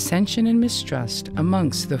to dissension and mistrust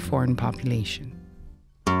amongst the foreign population.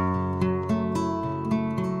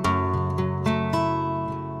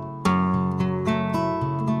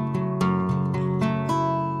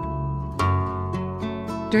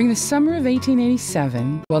 During the summer of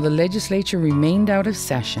 1887, while the legislature remained out of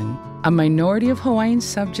session, a minority of Hawaiian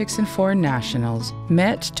subjects and foreign nationals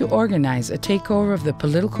met to organize a takeover of the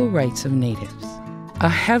political rights of natives. A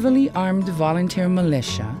heavily armed volunteer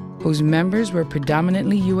militia, whose members were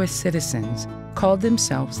predominantly U.S. citizens, called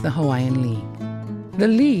themselves the Hawaiian League. The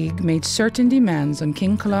League made certain demands on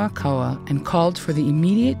King Kalakaua and called for the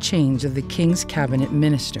immediate change of the king's cabinet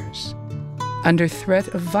ministers. Under threat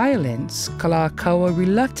of violence, Kalakaua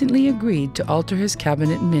reluctantly agreed to alter his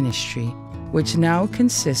cabinet ministry, which now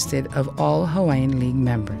consisted of all Hawaiian League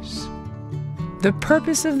members. The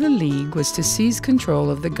purpose of the League was to seize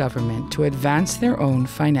control of the government to advance their own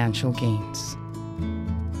financial gains.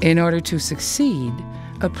 In order to succeed,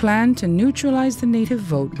 a plan to neutralize the native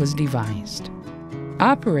vote was devised.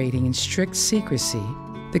 Operating in strict secrecy,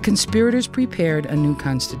 the conspirators prepared a new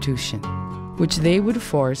constitution, which they would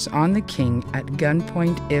force on the king at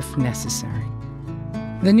gunpoint if necessary.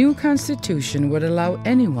 The new constitution would allow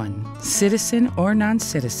anyone, citizen or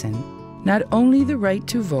non-citizen, not only the right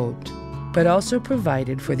to vote, but also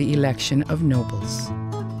provided for the election of nobles.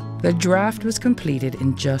 The draft was completed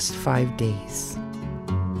in just 5 days.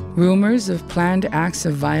 Rumors of planned acts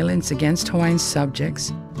of violence against Hawaiian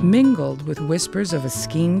subjects, mingled with whispers of a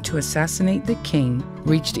scheme to assassinate the king,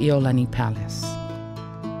 reached Iolani Palace.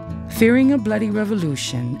 Fearing a bloody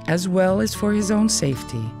revolution, as well as for his own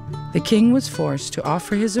safety, the king was forced to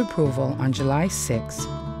offer his approval on July 6,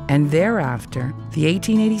 and thereafter, the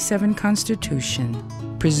 1887 Constitution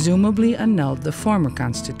presumably annulled the former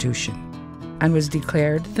Constitution and was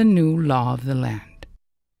declared the new law of the land.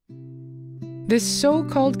 This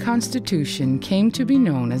so-called Constitution came to be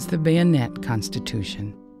known as the Bayonet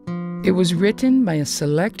Constitution. It was written by a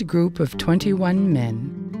select group of 21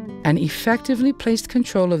 men and effectively placed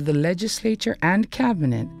control of the legislature and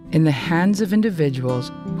cabinet in the hands of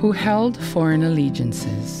individuals who held foreign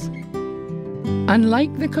allegiances.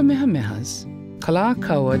 Unlike the Kamehamehas,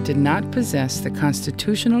 Kalakaua did not possess the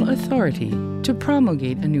constitutional authority to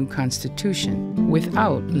promulgate a new constitution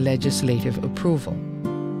without legislative approval.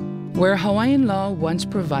 Where Hawaiian law once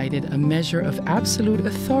provided a measure of absolute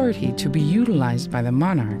authority to be utilized by the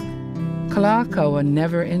monarch, Kalakaua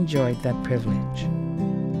never enjoyed that privilege.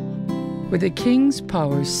 With the king's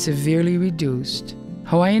powers severely reduced,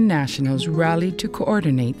 Hawaiian nationals rallied to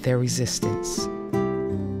coordinate their resistance.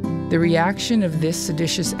 The reaction of this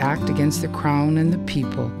seditious act against the crown and the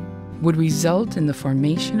people would result in the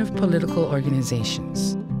formation of political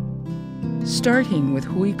organizations. Starting with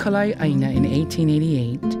Hui Kalai'aina in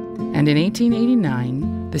 1888, and in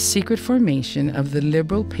 1889, the secret formation of the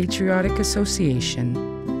Liberal Patriotic Association,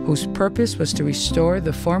 whose purpose was to restore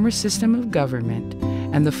the former system of government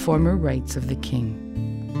and the former rights of the king.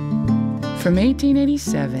 From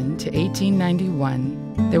 1887 to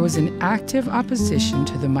 1891, there was an active opposition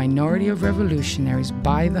to the minority of revolutionaries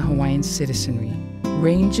by the Hawaiian citizenry,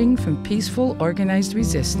 ranging from peaceful organized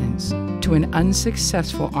resistance to an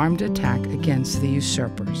unsuccessful armed attack against the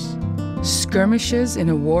usurpers. Skirmishes in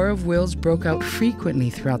a war of wills broke out frequently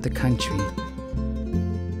throughout the country.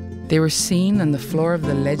 They were seen on the floor of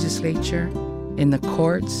the legislature, in the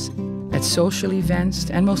courts, at social events,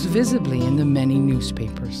 and most visibly in the many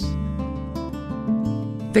newspapers.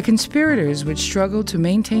 The conspirators would struggle to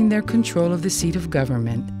maintain their control of the seat of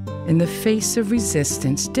government in the face of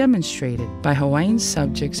resistance demonstrated by Hawaiian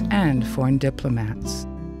subjects and foreign diplomats.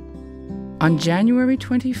 On January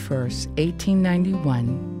 21,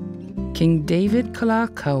 1891, King David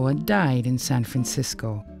Kalakaua died in San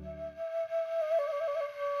Francisco.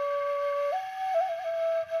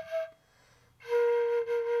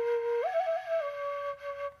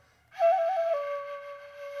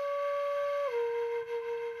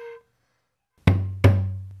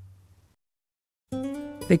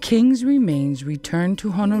 The king's remains returned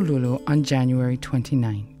to Honolulu on January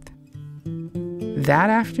 29th. That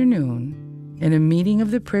afternoon, in a meeting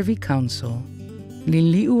of the Privy Council,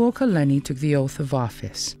 Liliuokalani took the oath of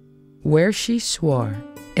office, where she swore,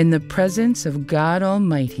 in the presence of God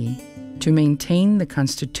Almighty, to maintain the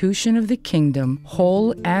Constitution of the kingdom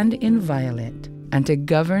whole and inviolate, and to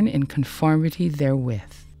govern in conformity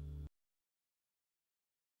therewith.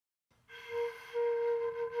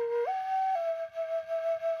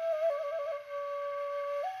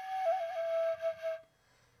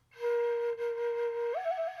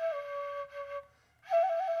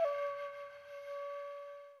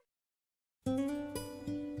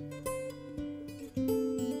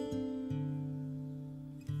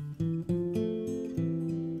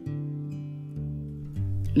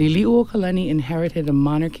 Liliuokalani inherited a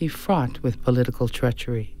monarchy fraught with political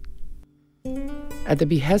treachery. At the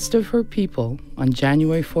behest of her people, on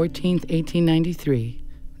January 14, 1893,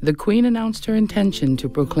 the Queen announced her intention to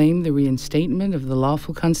proclaim the reinstatement of the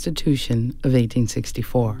lawful Constitution of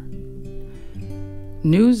 1864.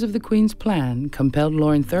 News of the Queen's plan compelled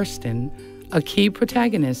Lauren Thurston, a key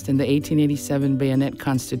protagonist in the 1887 Bayonet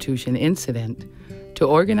Constitution incident, to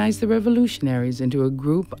organize the revolutionaries into a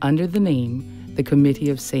group under the name the Committee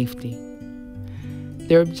of Safety.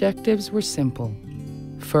 Their objectives were simple.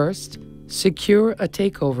 First, secure a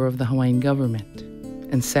takeover of the Hawaiian government,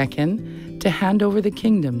 and second, to hand over the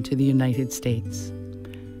kingdom to the United States.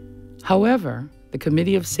 However, the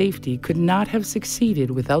Committee of Safety could not have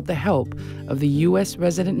succeeded without the help of the U.S.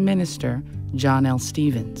 resident minister, John L.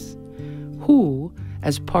 Stevens, who,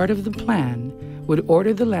 as part of the plan, would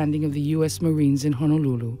order the landing of the U.S. Marines in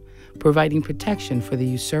Honolulu, providing protection for the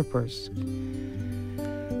usurpers.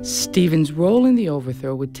 Stevens' role in the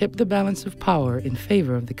overthrow would tip the balance of power in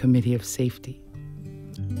favor of the Committee of Safety.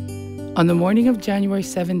 On the morning of January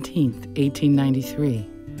 17,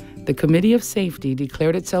 1893, the Committee of Safety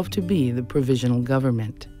declared itself to be the provisional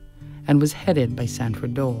government and was headed by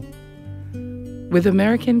Sanford Dole. With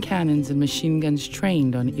American cannons and machine guns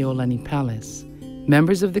trained on Iolani Palace,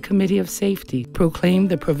 members of the Committee of Safety proclaimed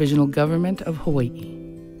the provisional government of Hawaii.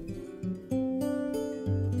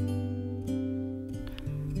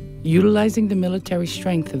 Utilizing the military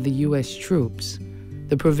strength of the U.S. troops,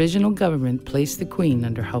 the provisional government placed the Queen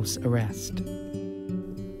under house arrest.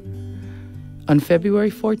 On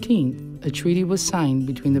February 14th, a treaty was signed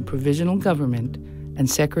between the provisional government and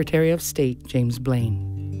Secretary of State James Blaine.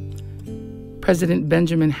 President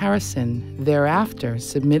Benjamin Harrison thereafter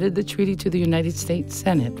submitted the treaty to the United States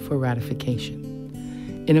Senate for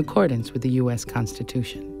ratification, in accordance with the U.S.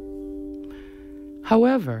 Constitution.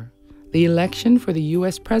 However, the election for the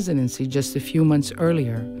U.S. presidency just a few months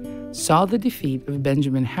earlier saw the defeat of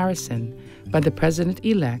Benjamin Harrison by the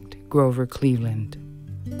president-elect Grover Cleveland.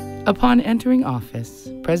 Upon entering office,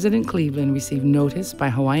 President Cleveland received notice by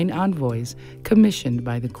Hawaiian envoys commissioned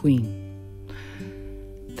by the Queen.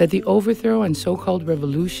 that the overthrow and so-called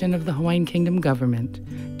revolution of the Hawaiian Kingdom government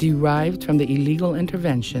derived from the illegal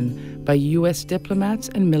intervention by U.S. diplomats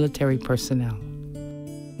and military personnel.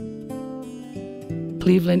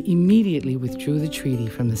 Cleveland immediately withdrew the treaty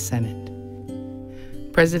from the Senate.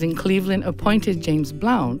 President Cleveland appointed James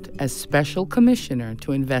Blount as special commissioner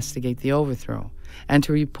to investigate the overthrow and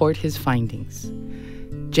to report his findings.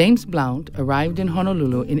 James Blount arrived in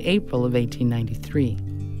Honolulu in April of 1893.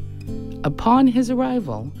 Upon his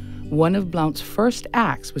arrival, one of Blount's first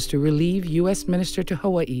acts was to relieve U.S. Minister to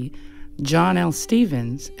Hawaii, John L.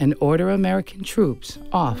 Stevens, and order American troops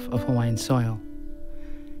off of Hawaiian soil.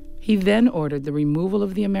 He then ordered the removal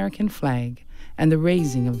of the American flag and the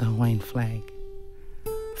raising of the Hawaiian flag.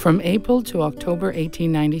 From April to October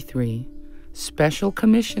 1893, Special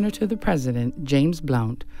Commissioner to the President, James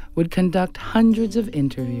Blount, would conduct hundreds of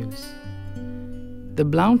interviews. The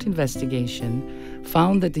Blount investigation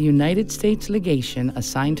found that the United States legation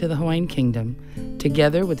assigned to the Hawaiian Kingdom,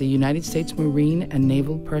 together with the United States Marine and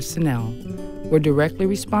Naval personnel, were directly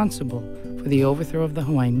responsible for the overthrow of the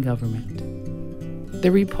Hawaiian government.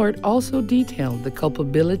 The report also detailed the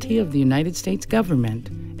culpability of the United States government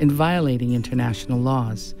in violating international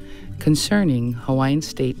laws concerning Hawaiian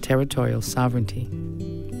state territorial sovereignty.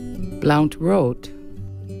 Blount wrote,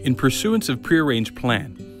 "In pursuance of prearranged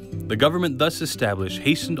plan, the government thus established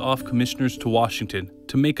hastened off commissioners to Washington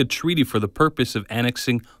to make a treaty for the purpose of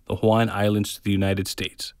annexing the Hawaiian Islands to the United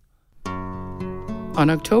States." On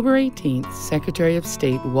October 18th, Secretary of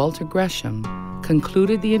State Walter Gresham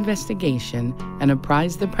concluded the investigation and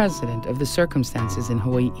apprised the president of the circumstances in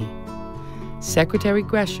Hawaii. Secretary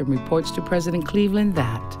Gresham reports to President Cleveland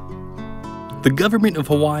that the government of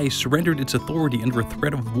Hawaii surrendered its authority under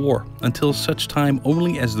threat of war until such time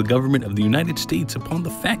only as the government of the United States, upon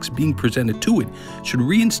the facts being presented to it, should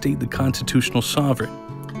reinstate the constitutional sovereign.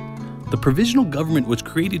 The provisional government was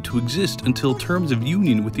created to exist until terms of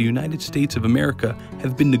union with the United States of America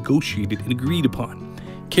have been negotiated and agreed upon.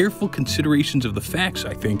 Careful considerations of the facts,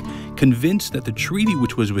 I think, convince that the treaty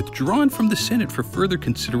which was withdrawn from the Senate for further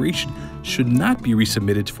consideration should not be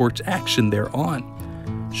resubmitted for its action thereon.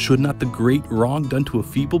 Should not the great wrong done to a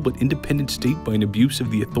feeble but independent state by an abuse of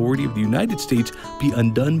the authority of the United States be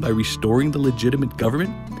undone by restoring the legitimate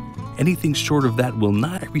government? Anything short of that will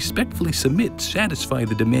not, I respectfully submit, satisfy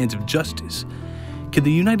the demands of justice. Can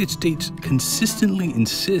the United States consistently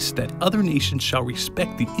insist that other nations shall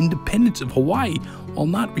respect the independence of Hawaii while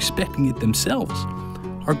not respecting it themselves?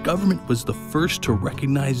 Our government was the first to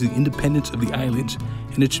recognize the independence of the islands,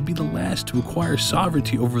 and it should be the last to acquire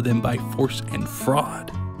sovereignty over them by force and fraud.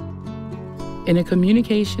 In a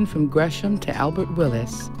communication from Gresham to Albert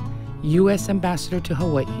Willis, U.S. Ambassador to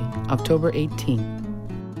Hawaii, October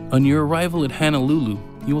 18th. On your arrival at Honolulu,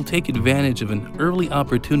 you will take advantage of an early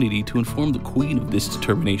opportunity to inform the Queen of this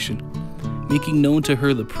determination, making known to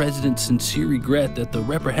her the President's sincere regret that the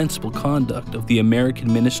reprehensible conduct of the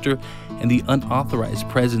American minister and the unauthorized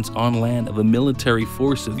presence on land of a military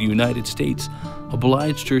force of the United States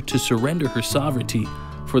obliged her to surrender her sovereignty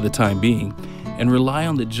for the time being and rely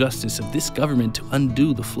on the justice of this government to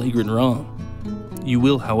undo the flagrant wrong. You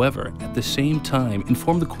will, however, at the same time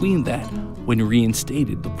inform the Queen that, when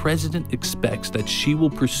reinstated, the President expects that she will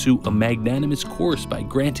pursue a magnanimous course by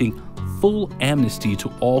granting full amnesty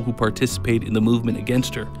to all who participate in the movement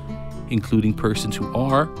against her, including persons who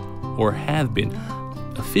are or have been,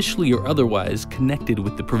 officially or otherwise, connected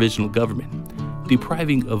with the provisional government,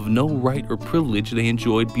 depriving of no right or privilege they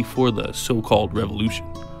enjoyed before the so-called revolution.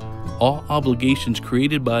 All obligations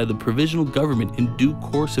created by the provisional government in due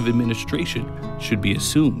course of administration should be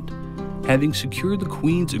assumed. Having secured the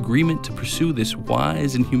Queen's agreement to pursue this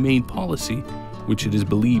wise and humane policy, which it is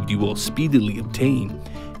believed you will speedily obtain,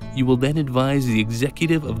 you will then advise the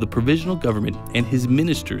executive of the provisional government and his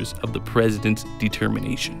ministers of the President's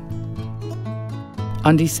determination.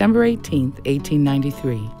 On December 18,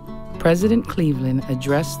 1893, President Cleveland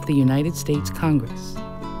addressed the United States Congress.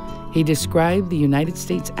 He described the United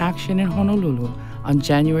States action in Honolulu on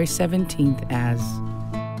January 17th as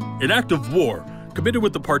an act of war committed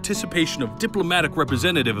with the participation of diplomatic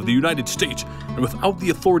representative of the United States and without the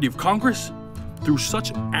authority of Congress. Through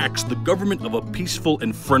such acts, the government of a peaceful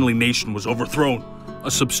and friendly nation was overthrown.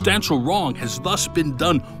 A substantial wrong has thus been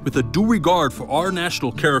done with a due regard for our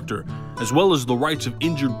national character, as well as the rights of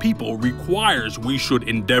injured people, requires we should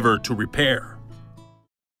endeavor to repair.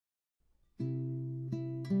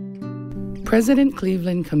 President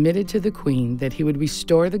Cleveland committed to the Queen that he would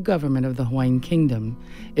restore the government of the Hawaiian Kingdom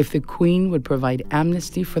if the Queen would provide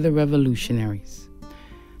amnesty for the revolutionaries.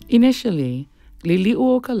 Initially,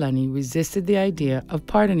 Liliuokalani resisted the idea of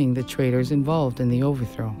pardoning the traitors involved in the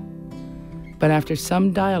overthrow. But after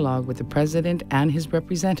some dialogue with the president and his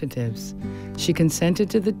representatives, she consented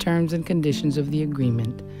to the terms and conditions of the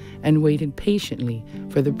agreement and waited patiently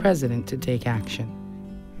for the president to take action.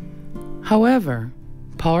 However,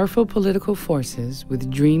 powerful political forces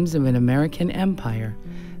with dreams of an American empire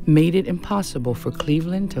made it impossible for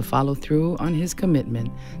Cleveland to follow through on his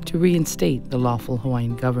commitment to reinstate the lawful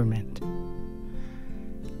Hawaiian government.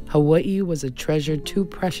 Hawaii was a treasure too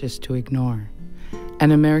precious to ignore,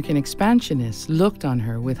 and American expansionists looked on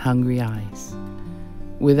her with hungry eyes.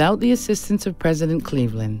 Without the assistance of President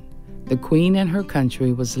Cleveland, the Queen and her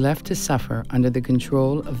country was left to suffer under the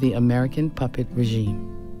control of the American puppet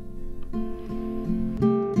regime.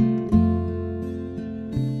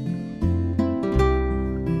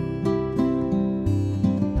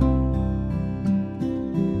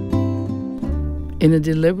 In a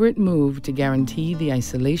deliberate move to guarantee the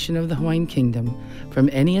isolation of the Hawaiian Kingdom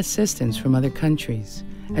from any assistance from other countries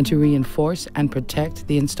and to reinforce and protect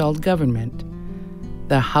the installed government,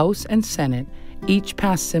 the House and Senate each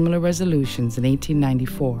passed similar resolutions in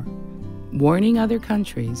 1894, warning other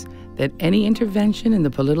countries that any intervention in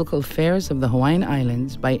the political affairs of the Hawaiian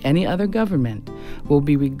Islands by any other government will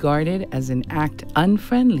be regarded as an act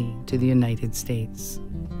unfriendly to the United States.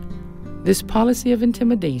 This policy of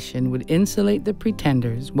intimidation would insulate the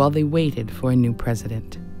pretenders while they waited for a new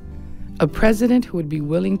president. A president who would be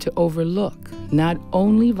willing to overlook not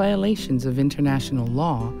only violations of international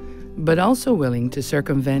law, but also willing to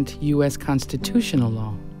circumvent U.S. constitutional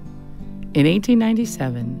law. In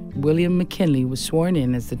 1897, William McKinley was sworn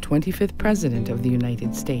in as the 25th President of the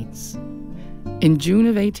United States. In June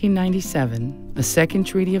of 1897, a second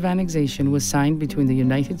treaty of annexation was signed between the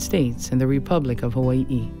United States and the Republic of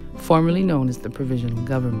Hawaii, formerly known as the Provisional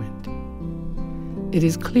Government. It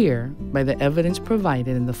is clear, by the evidence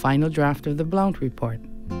provided in the final draft of the Blount Report,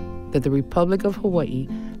 that the Republic of Hawaii,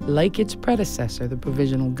 like its predecessor, the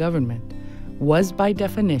Provisional Government, was by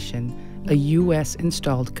definition a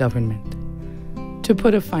U.S.-installed government. To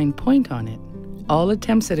put a fine point on it, all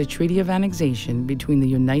attempts at a treaty of annexation between the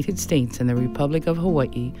United States and the Republic of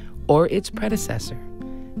Hawaii or its predecessor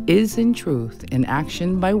is in truth an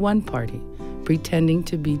action by one party pretending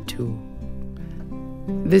to be two.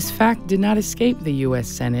 This fact did not escape the U.S.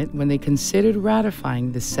 Senate when they considered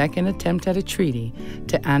ratifying the second attempt at a treaty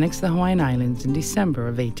to annex the Hawaiian Islands in December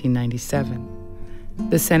of 1897.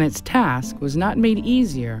 The Senate's task was not made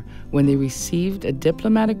easier when they received a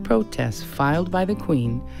diplomatic protest filed by the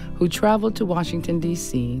Queen, who traveled to Washington,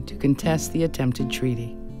 D.C. to contest the attempted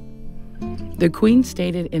treaty. The Queen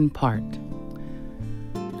stated in part,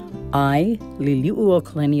 I,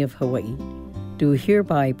 Liliuokalani of Hawaii, do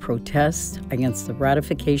hereby protest against the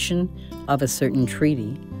ratification of a certain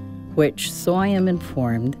treaty, which, so I am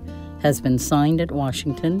informed, has been signed at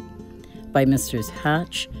Washington by Messrs.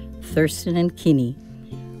 Hatch, Thurston, and Kinney,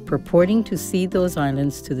 purporting to cede those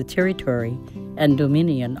islands to the territory and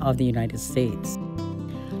dominion of the United States.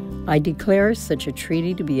 I declare such a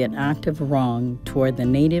treaty to be an act of wrong toward the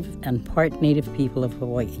native and part native people of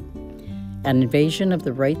Hawaii, an invasion of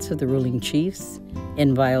the rights of the ruling chiefs,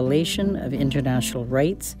 in violation of international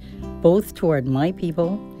rights, both toward my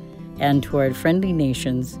people and toward friendly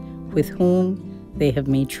nations with whom they have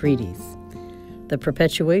made treaties. The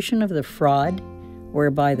perpetuation of the fraud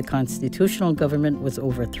whereby the constitutional government was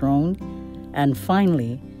overthrown, and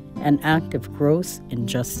finally, an act of gross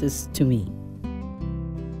injustice to me.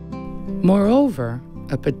 Moreover,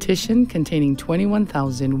 a petition containing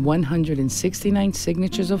 21,169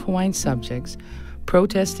 signatures of Hawaiian subjects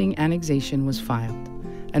protesting annexation was filed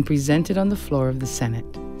and presented on the floor of the Senate.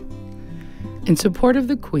 In support of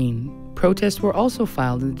the Queen, protests were also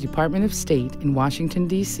filed in the Department of State in Washington,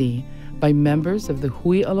 D.C. by members of the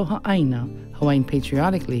Hui Aloha Aina, Hawaiian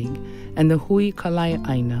Patriotic League, and the Hui Kalai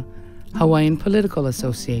Aina, Hawaiian Political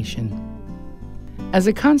Association. As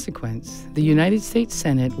a consequence, the United States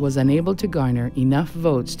Senate was unable to garner enough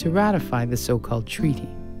votes to ratify the so-called treaty.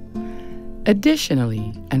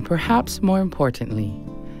 Additionally, and perhaps more importantly,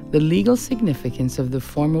 the legal significance of the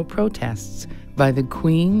formal protests by the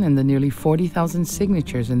Queen and the nearly 40,000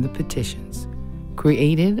 signatures in the petitions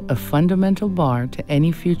created a fundamental bar to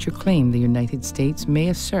any future claim the United States may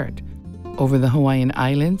assert over the Hawaiian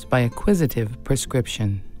Islands by acquisitive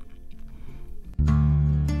prescription.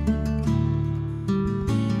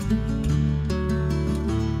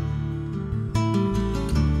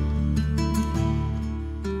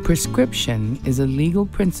 Prescription is a legal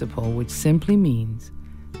principle which simply means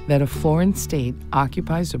that a foreign state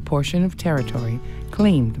occupies a portion of territory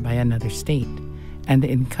claimed by another state and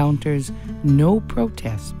encounters no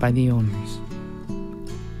protest by the owners.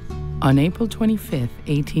 On April 25,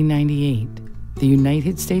 1898, the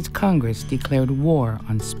United States Congress declared war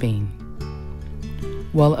on Spain.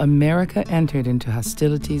 While America entered into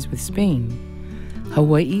hostilities with Spain,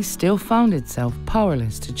 Hawaii still found itself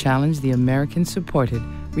powerless to challenge the American-supported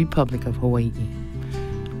Republic of Hawaii,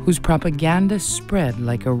 whose propaganda spread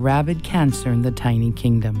like a rabid cancer in the tiny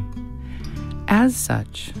kingdom. As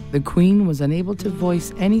such, the Queen was unable to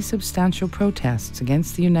voice any substantial protests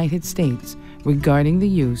against the United States regarding the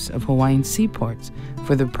use of Hawaiian seaports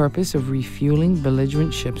for the purpose of refueling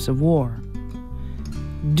belligerent ships of war.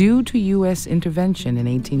 Due to U.S. intervention in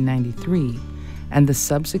 1893 and the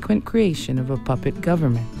subsequent creation of a puppet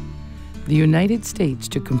government, the United States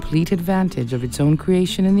took complete advantage of its own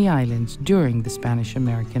creation in the islands during the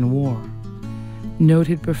Spanish-American War.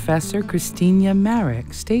 Noted Professor Christina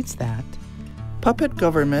Marek states that puppet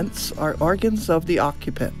governments are organs of the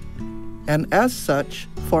occupant, and as such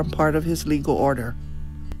form part of his legal order.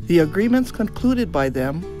 The agreements concluded by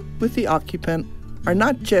them with the occupant are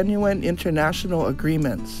not genuine international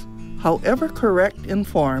agreements, however correct in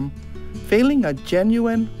form. Failing a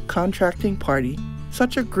genuine contracting party,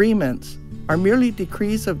 such agreements are merely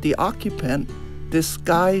decrees of the occupant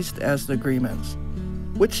disguised as agreements,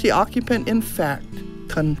 which the occupant in fact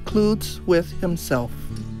concludes with himself.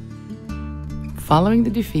 Following the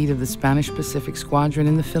defeat of the Spanish Pacific Squadron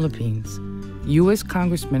in the Philippines, U.S.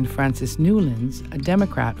 Congressman Francis Newlands, a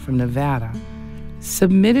Democrat from Nevada,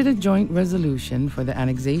 submitted a joint resolution for the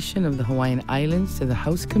annexation of the Hawaiian Islands to the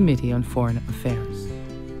House Committee on Foreign Affairs.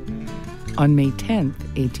 On May 10,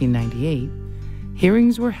 1898,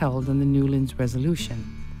 hearings were held on the Newlands resolution.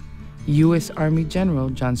 U.S. Army General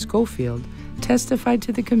John Schofield testified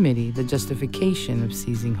to the committee the justification of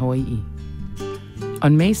seizing Hawaii.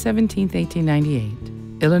 On May 17,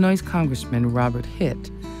 1898, Illinois Congressman Robert Hitt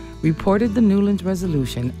reported the Newlands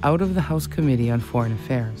resolution out of the House Committee on Foreign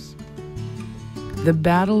Affairs. The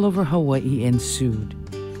battle over Hawaii ensued,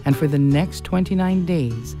 and for the next 29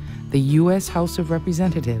 days, the U.S. House of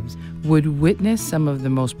Representatives would witness some of the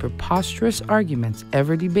most preposterous arguments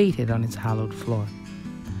ever debated on its hallowed floor.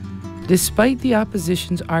 Despite the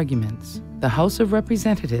opposition's arguments, the House of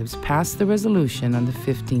Representatives passed the resolution on the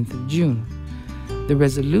 15th of June. The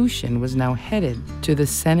resolution was now headed to the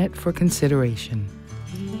Senate for consideration.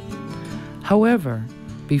 However,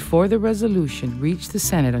 before the resolution reached the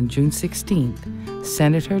Senate on June 16th,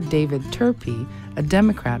 Senator David Turpie, a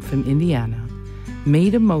Democrat from Indiana,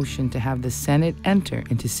 made a motion to have the Senate enter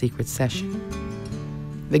into secret session.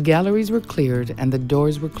 The galleries were cleared and the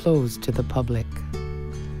doors were closed to the public.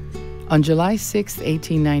 On July 6,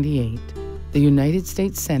 1898, the United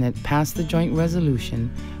States Senate passed the joint resolution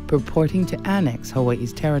purporting to annex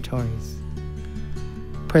Hawaii's territories.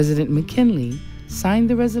 President McKinley signed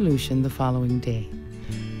the resolution the following day,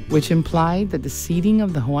 which implied that the ceding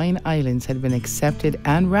of the Hawaiian Islands had been accepted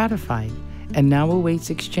and ratified and now awaits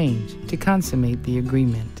exchange to consummate the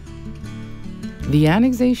agreement. The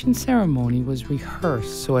annexation ceremony was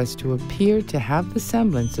rehearsed so as to appear to have the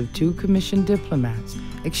semblance of two commissioned diplomats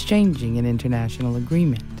exchanging an international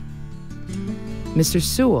agreement. Mr.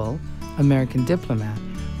 Sewell, American diplomat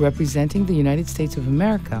representing the United States of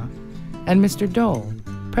America, and Mr. Dole,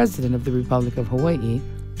 President of the Republic of Hawaii,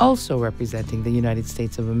 also representing the United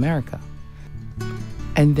States of America.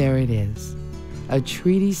 And there it is, a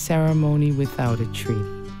treaty ceremony without a treaty.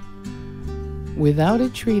 Without a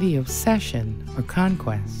treaty of cession or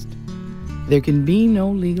conquest, there can be no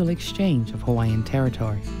legal exchange of Hawaiian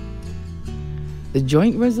territory. The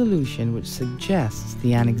joint resolution which suggests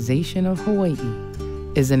the annexation of Hawaii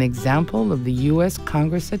is an example of the U.S.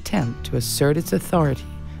 Congress' attempt to assert its authority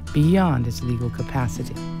beyond its legal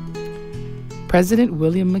capacity. President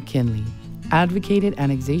William McKinley advocated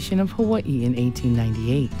annexation of Hawaii in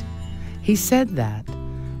 1898. He said that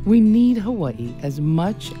we need Hawaii as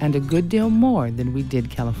much and a good deal more than we did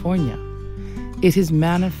California. It is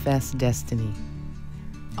manifest destiny.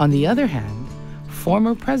 On the other hand,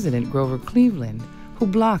 former President Grover Cleveland, who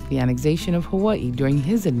blocked the annexation of Hawaii during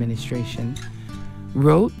his administration,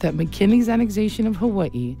 wrote that McKinley's annexation of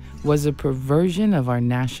Hawaii was a perversion of our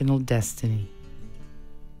national destiny.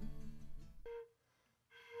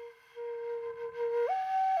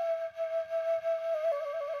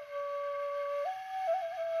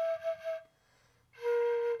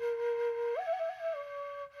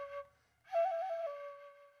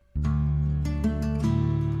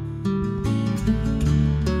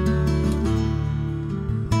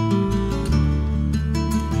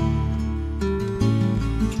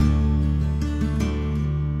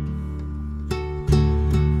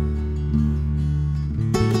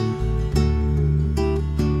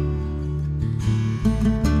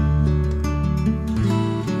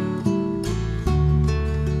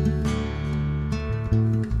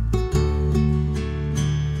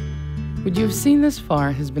 What you've seen thus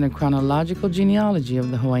far has been a chronological genealogy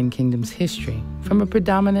of the Hawaiian Kingdom's history from a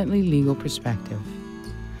predominantly legal perspective.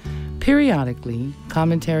 Periodically,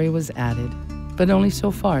 commentary was added, but only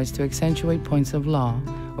so far as to accentuate points of law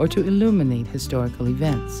or to illuminate historical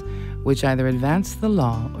events, which either advanced the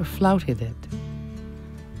law or flouted it.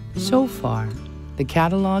 So far, the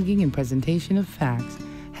cataloging and presentation of facts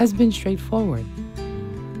has been straightforward.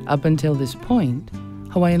 Up until this point,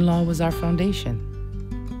 Hawaiian law was our foundation.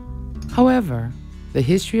 However, the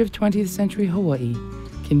history of 20th century Hawaii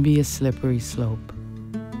can be a slippery slope.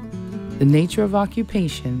 The nature of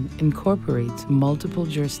occupation incorporates multiple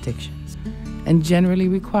jurisdictions and generally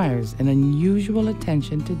requires an unusual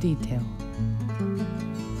attention to detail.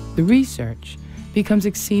 The research becomes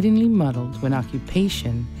exceedingly muddled when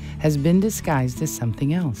occupation has been disguised as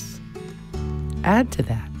something else. Add to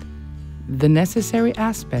that the necessary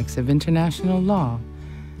aspects of international law,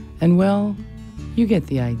 and well, you get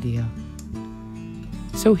the idea.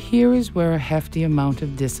 So here is where a hefty amount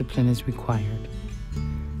of discipline is required.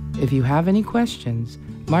 If you have any questions,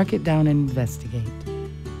 mark it down and investigate.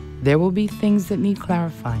 There will be things that need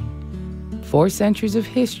clarifying. 4 centuries of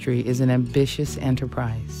history is an ambitious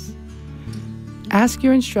enterprise. Ask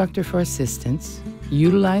your instructor for assistance,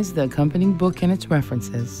 utilize the accompanying book and its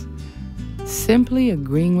references. Simply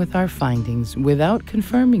agreeing with our findings without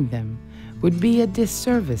confirming them would be a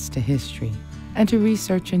disservice to history and to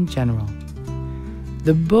research in general.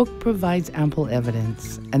 The book provides ample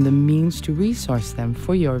evidence and the means to resource them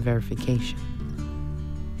for your verification.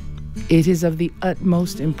 It is of the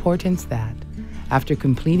utmost importance that, after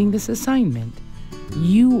completing this assignment,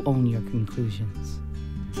 you own your conclusions.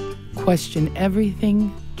 Question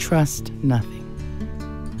everything, trust nothing.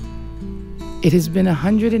 It has been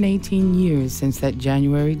 118 years since that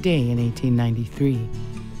January day in 1893,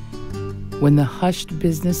 when the hushed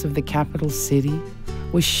business of the capital city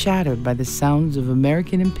was shattered by the sounds of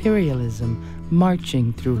American imperialism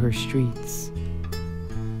marching through her streets.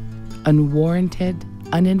 Unwarranted,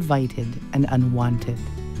 uninvited, and unwanted,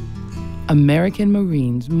 American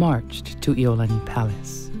Marines marched to Iolani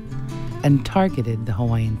Palace and targeted the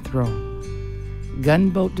Hawaiian throne.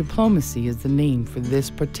 Gunboat diplomacy is the name for this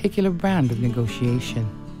particular brand of negotiation.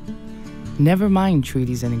 Never mind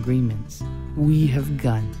treaties and agreements, we have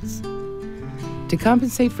guns. To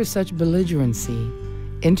compensate for such belligerency,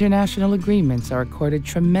 international agreements are accorded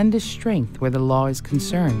tremendous strength where the law is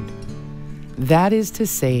concerned. That is to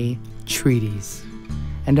say, treaties.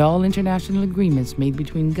 And all international agreements made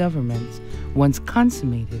between governments, once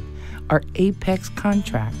consummated, are apex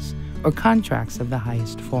contracts or contracts of the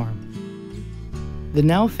highest form. The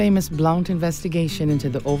now famous Blount investigation into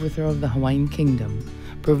the overthrow of the Hawaiian Kingdom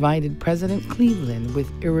provided President Cleveland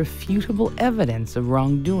with irrefutable evidence of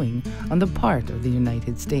wrongdoing on the part of the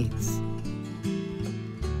United States.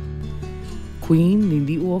 Queen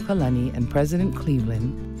Liliuokalani and President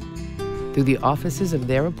Cleveland, through the offices of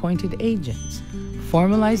their appointed agents,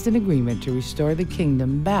 formalized an agreement to restore the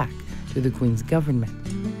kingdom back to the Queen's government.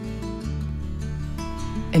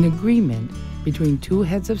 An agreement between 2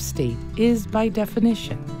 heads of state is, by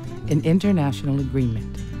definition, an international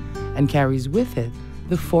agreement and carries with it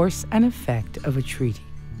the force and effect of a treaty.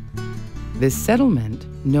 This settlement,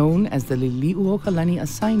 known as the Liliuokalani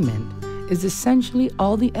Assignment, is essentially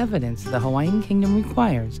all the evidence the Hawaiian Kingdom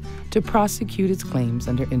requires to prosecute its claims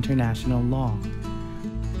under international law.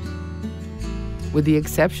 With the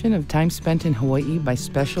exception of time spent in Hawaii by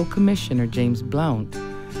Special Commissioner James Blount,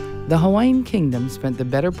 the Hawaiian Kingdom spent the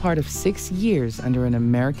better part of 6 years under an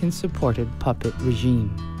American-supported puppet regime.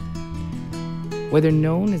 Whether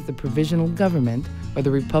known as the Provisional Government or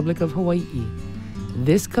the Republic of Hawaii,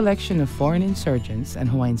 this collection of foreign insurgents and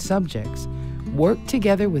Hawaiian subjects worked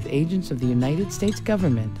together with agents of the United States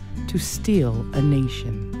government to steal a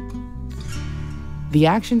nation. The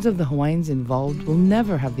actions of the Hawaiians involved will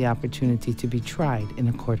never have the opportunity to be tried in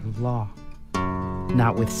a court of law.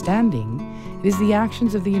 Notwithstanding, it is the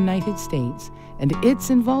actions of the United States and its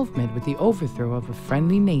involvement with the overthrow of a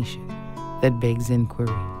friendly nation that begs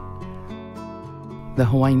inquiry. The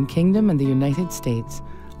Hawaiian Kingdom and the United States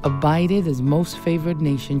abided as most favored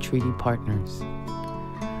nation treaty partners.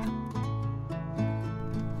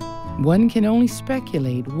 One can only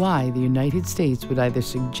speculate why the United States would either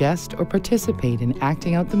suggest or participate in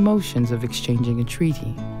acting out the motions of exchanging a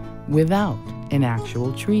treaty without an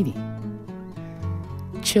actual treaty.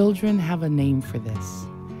 Children have a name for this.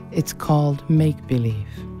 It's called make-believe.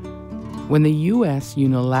 When the U.S.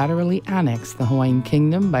 unilaterally annexed the Hawaiian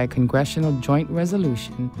Kingdom by a congressional joint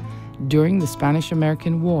resolution during the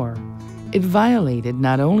Spanish-American War, it violated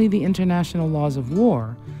not only the international laws of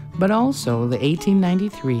war, but also the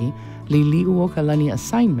 1893 Liliuokalani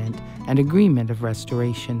Assignment and agreement of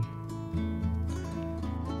restoration.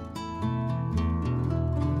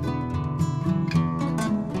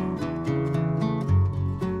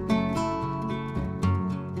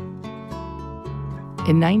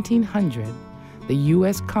 In 1900, the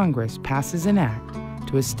U.S. Congress passes an act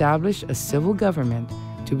to establish a civil government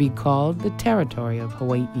to be called the Territory of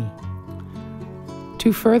Hawaiʻi.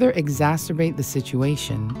 To further exacerbate the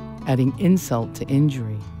situation, adding insult to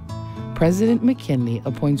injury, President McKinley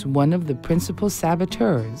appoints one of the principal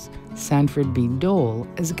saboteurs, Sanford B. Dole,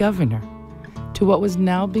 as governor to what was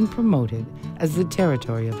now being promoted as the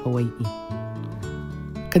Territory of Hawaiʻi.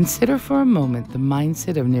 Consider for a moment the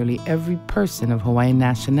mindset of nearly every person of Hawaiian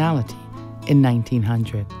nationality in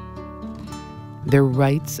 1900. Their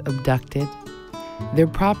rights abducted, their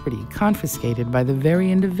property confiscated by the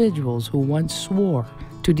very individuals who once swore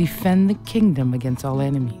to defend the kingdom against all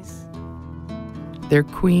enemies. Their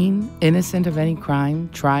queen, innocent of any crime,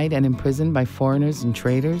 tried and imprisoned by foreigners and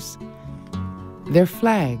traitors. Their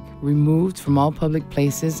flag removed from all public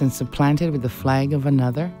places and supplanted with the flag of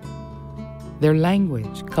another. Their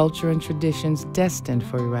language, culture, and traditions destined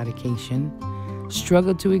for eradication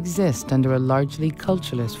struggled to exist under a largely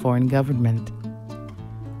cultureless foreign government.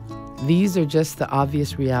 These are just the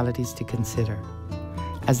obvious realities to consider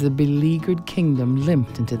as the beleaguered kingdom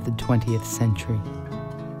limped into the 20th century.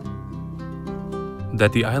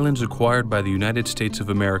 That the islands acquired by the United States of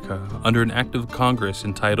America under an act of Congress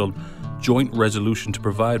entitled Joint Resolution to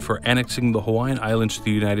Provide for Annexing the Hawaiian Islands to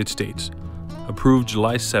the United States, approved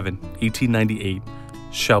July 7, 1898,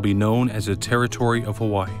 shall be known as the Territory of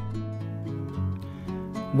Hawaii.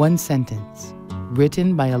 One sentence,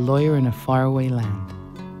 written by a lawyer in a faraway land.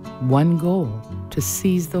 One goal, to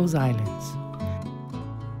seize those islands.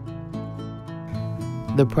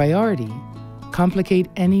 The priority, complicate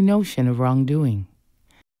any notion of wrongdoing.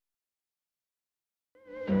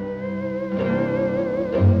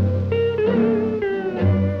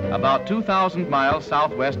 About 2,000 miles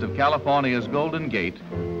southwest of California's Golden Gate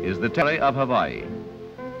is the Territory of Hawaii.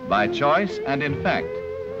 By choice and in fact,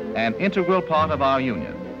 an integral part of our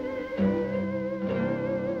union.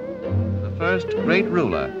 The first great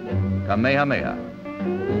ruler, Kamehameha,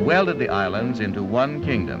 who welded the islands into one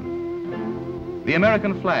kingdom. The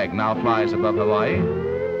American flag now flies above Hawaii,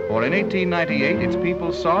 for in 1898 its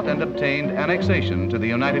people sought and obtained annexation to the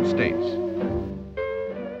United States.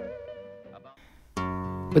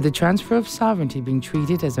 With the transfer of sovereignty being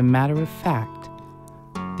treated as a matter of fact,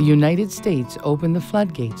 the United States opened the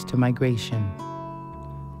floodgates to migration.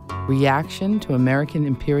 Reaction to American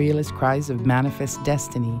imperialist cries of manifest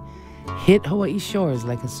destiny hit Hawaii shores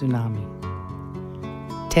like a tsunami.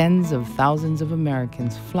 Tens of thousands of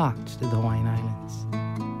Americans flocked to the Hawaiian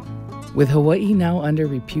Islands. With Hawaii now under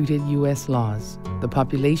reputed U.S. laws, the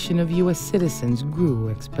population of U.S. citizens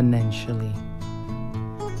grew exponentially.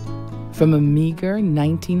 From a meager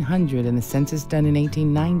 1,900 in the census done in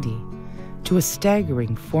 1890 to a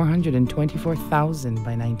staggering 424,000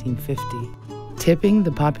 by 1950, tipping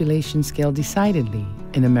the population scale decidedly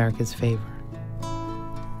in America's favor.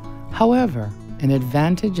 However, an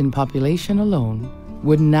advantage in population alone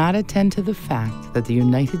would not attend to the fact that the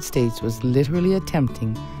United States was literally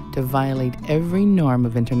attempting to violate every norm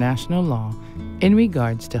of international law in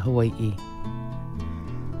regards to Hawaii.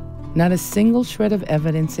 Not a single shred of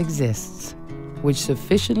evidence exists which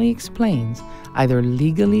sufficiently explains, either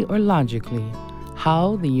legally or logically,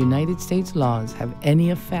 how the United States laws have any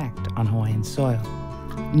effect on Hawaiian soil.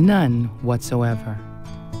 None whatsoever.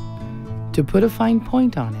 To put a fine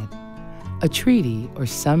point on it, a treaty or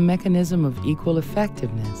some mechanism of equal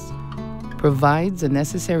effectiveness provides a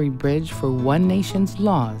necessary bridge for one nation's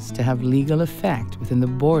laws to have legal effect within the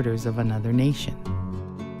borders of another nation.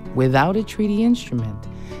 Without a treaty instrument,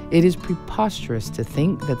 it is preposterous to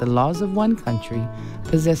think that the laws of one country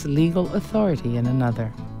possess legal authority in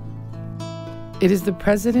another. It is the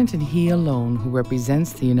President and he alone who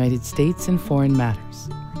represents the United States in foreign matters.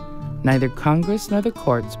 Neither Congress nor the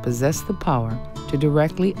courts possess the power to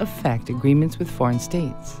directly affect agreements with foreign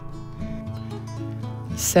states.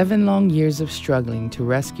 7 long years of struggling to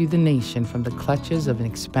rescue the nation from the clutches of an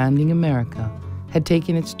expanding America had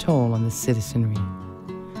taken its toll on the citizenry.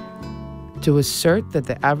 To assert that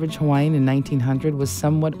the average Hawaiian in 1900 was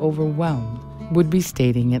somewhat overwhelmed would be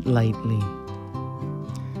stating it lightly.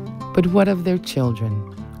 But what of their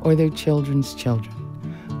children, or their children's children?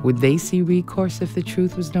 Would they see recourse if the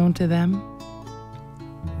truth was known to them?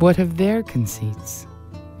 What of their conceits?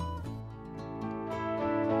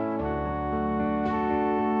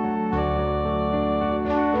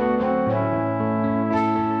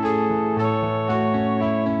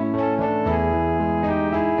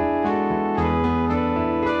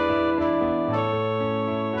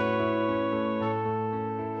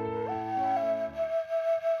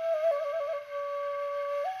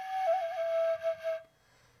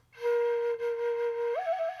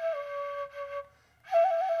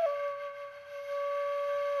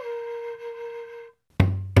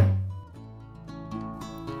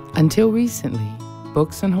 Until recently,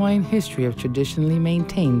 books on Hawaiian history have traditionally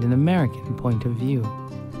maintained an American point of view.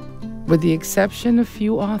 With the exception of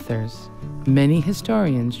few authors, many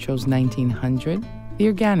historians chose 1900, the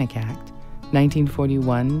Organic Act,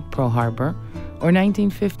 1941, Pearl Harbor, or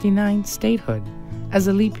 1959, statehood, as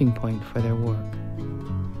a leaping point for their work.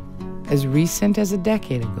 As recent as a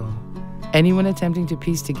decade ago, anyone attempting to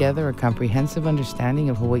piece together a comprehensive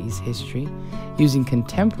understanding of Hawaii's history using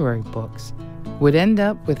contemporary books would end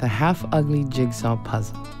up with a half-ugly jigsaw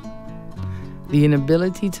puzzle. The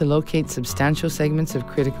inability to locate substantial segments of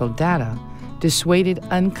critical data dissuaded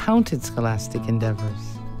uncounted scholastic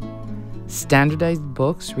endeavors. Standardized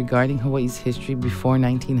books regarding Hawaii's history before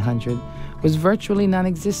 1900 was virtually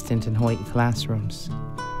non-existent in Hawaii classrooms.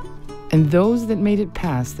 And those that made it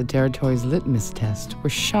past the territory's litmus test were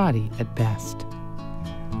shoddy at best.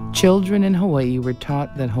 Children in Hawaii were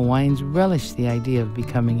taught that Hawaiians relished the idea of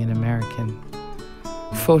becoming an American.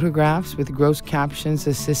 Photographs with gross captions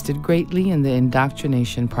assisted greatly in the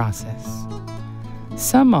indoctrination process.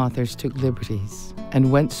 Some authors took liberties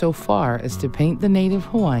and went so far as to paint the native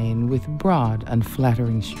Hawaiian with broad,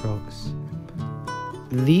 unflattering strokes.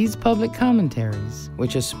 These public commentaries,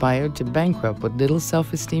 which aspired to bankrupt what little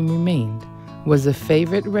self-esteem remained, was a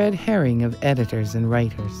favorite red herring of editors and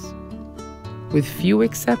writers. With few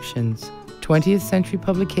exceptions, 20th century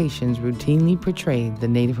publications routinely portrayed the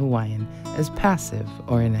native Hawaiian as passive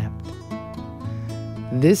or inept.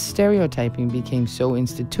 This stereotyping became so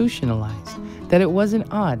institutionalized that it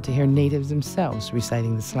wasn't odd to hear natives themselves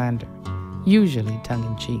reciting the slander, usually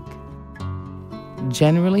tongue-in-cheek,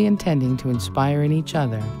 generally intending to inspire in each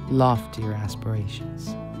other loftier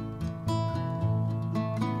aspirations.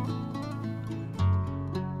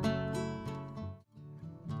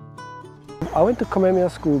 I went to Kamehameha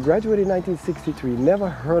School, graduated in 1963, never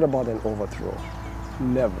heard about an overthrow.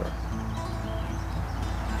 Never.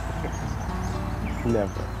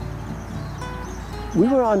 Never. We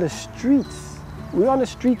were on the streets. We were on the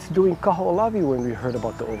streets doing kaho'olawi when we heard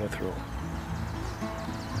about the overthrow.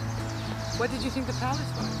 What did you think the palace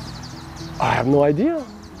was? I have no idea.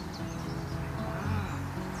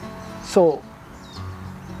 So,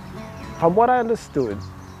 from what I understood,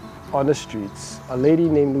 on the streets, a lady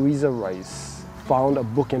named Louisa Rice found a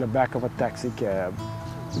book in the back of a taxi cab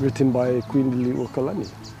written by Queen Liliuokalani,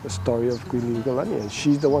 the story of Queen Liliuokalani, and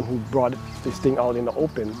she's the one who brought this thing out in the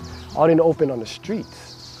open on the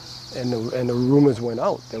streets, and the rumors went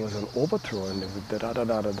out. There was an overthrow, and there was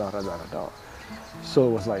da-da-da-da-da-da-da-da. So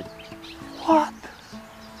it was like, what?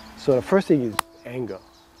 So the first thing is anger.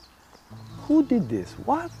 Who did this?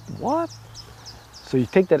 What? So you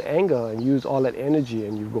take that anger and use all that energy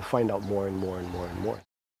and you go find out more and more and more and more.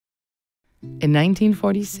 In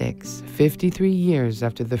 1946, 53 years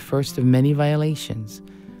after the first of many violations,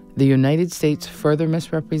 the United States further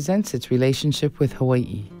misrepresents its relationship with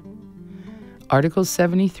Hawaii. Article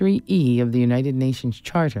 73E of the United Nations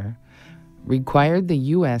Charter required the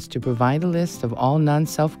U.S. to provide a list of all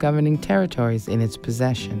non-self-governing territories in its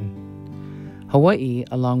possession. Hawaii,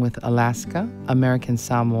 along with Alaska, American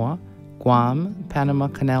Samoa, Guam, Panama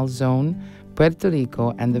Canal Zone, Puerto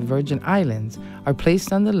Rico, and the Virgin Islands are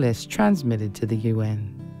placed on the list transmitted to the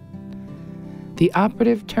UN. The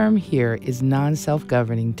operative term here is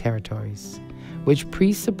non-self-governing territories, which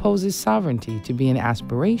presupposes sovereignty to be an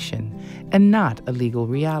aspiration and not a legal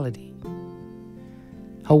reality.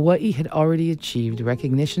 Hawaii had already achieved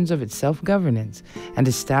recognitions of its self-governance and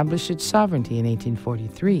established its sovereignty in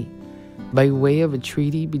 1843 by way of a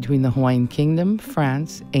treaty between the Hawaiian Kingdom,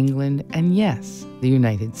 France, England, and yes, the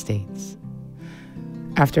United States.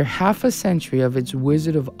 After half a century of its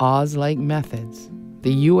Wizard of Oz-like methods,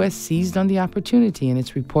 the U.S. seized on the opportunity in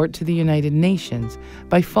its report to the United Nations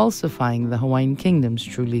by falsifying the Hawaiian Kingdom's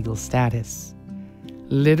true legal status,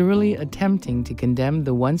 literally attempting to condemn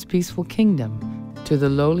the once peaceful kingdom to the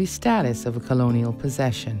lowly status of a colonial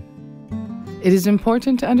possession. It is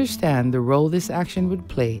important to understand the role this action would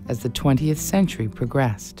play as the 20th century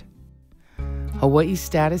progressed. Hawaii's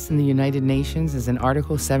status in the United Nations as an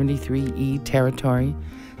Article 73E territory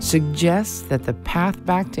suggests that the path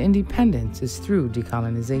back to independence is through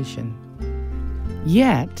decolonization.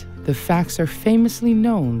 Yet, the facts are famously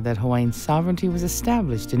known that Hawaiian sovereignty was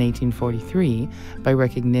established in 1843 by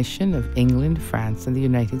recognition of England, France, and the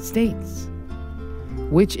United States,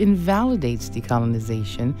 which invalidates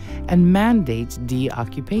decolonization and mandates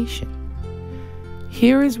deoccupation.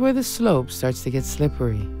 Here is where the slope starts to get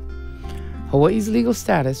slippery. Hawaii's legal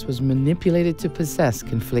status was manipulated to possess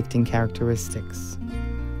conflicting characteristics,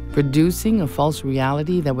 producing a false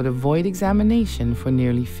reality that would avoid examination for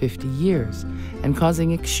nearly 50 years and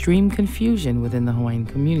causing extreme confusion within the Hawaiian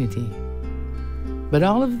community. But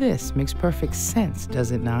all of this makes perfect sense,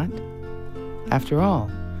 does it not? After all,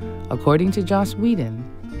 according to Joss Whedon,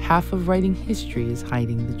 half of writing history is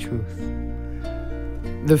hiding the truth.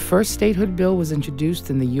 The first statehood bill was introduced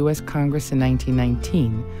in the U.S. Congress in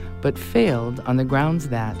 1919, but failed on the grounds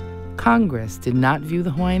that Congress did not view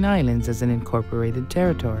the Hawaiian Islands as an incorporated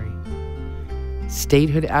territory.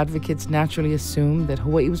 Statehood advocates naturally assumed that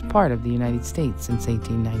Hawaii was part of the United States since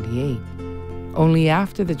 1898. Only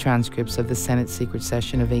after the transcripts of the Senate secret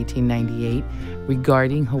session of 1898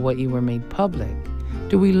 regarding Hawaii were made public,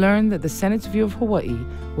 do we learn that the Senate's view of Hawaii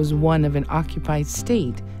was one of an occupied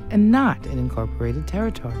state and not an incorporated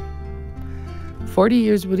territory. 40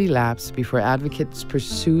 years would elapse before advocates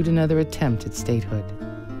pursued another attempt at statehood,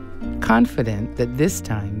 confident that this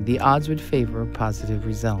time the odds would favor a positive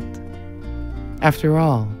result. After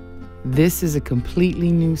all, this is a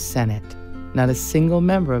completely new Senate. Not a single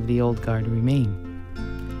member of the old guard remained.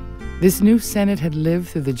 This new Senate had lived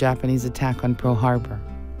through the Japanese attack on Pearl Harbor,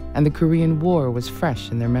 and the Korean War was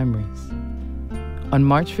fresh in their memories. On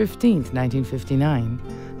March 15, 1959,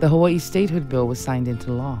 the Hawaii Statehood Bill was signed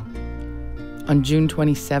into law. On June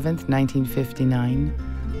 27, 1959,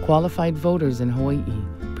 qualified voters in Hawaii,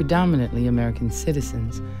 predominantly American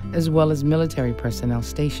citizens, as well as military personnel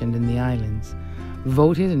stationed in the islands,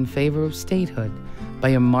 voted in favor of statehood by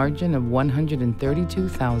a margin of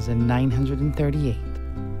 132,938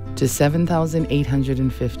 to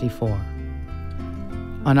 7,854.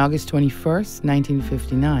 On August 21,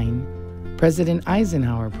 1959, President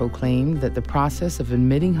Eisenhower proclaimed that the process of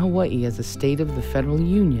admitting Hawaii as a state of the federal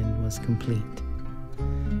union was complete.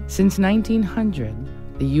 Since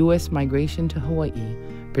 1900, the U.S. migration to Hawaii,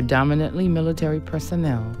 predominantly military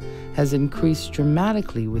personnel, has increased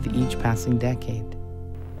dramatically with each passing decade.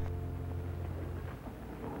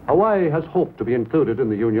 Hawaii has hoped to be included in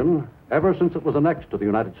the Union ever since it was annexed to the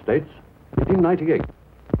United States in 1898.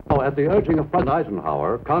 Now, at the urging of President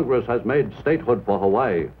Eisenhower, Congress has made statehood for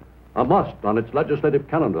Hawaii a must on its legislative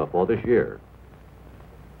calendar for this year.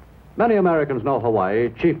 Many Americans know Hawaii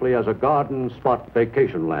chiefly as a garden spot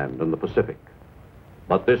vacation land in the Pacific.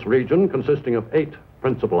 But this region, consisting of 8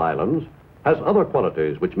 principal islands, has other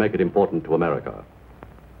qualities which make it important to America.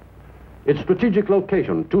 Its strategic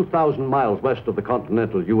location, 2,000 miles west of the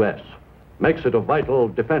continental U.S., makes it a vital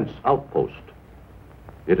defense outpost.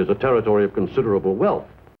 It is a territory of considerable wealth.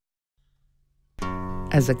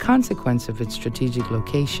 As a consequence of its strategic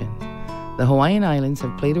location, the Hawaiian Islands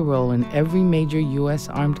have played a role in every major U.S.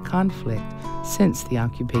 armed conflict since the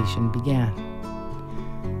occupation began.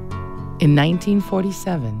 In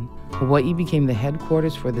 1947, Hawaii became the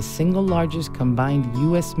headquarters for the single largest combined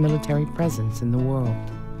U.S. military presence in the world,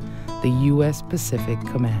 the U.S. Pacific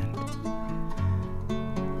Command.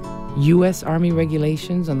 U.S. Army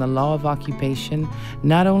regulations on the law of occupation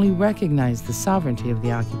not only recognize the sovereignty of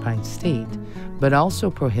the occupied state, but also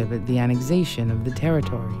prohibit the annexation of the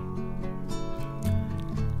territory.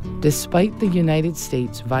 Despite the United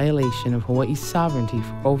States' violation of Hawaii's sovereignty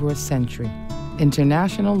for over a century,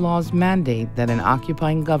 international laws mandate that an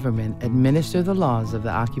occupying government administer the laws of the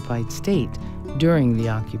occupied state during the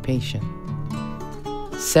occupation.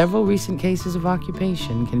 Several recent cases of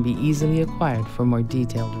occupation can be easily acquired for more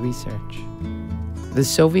detailed research. The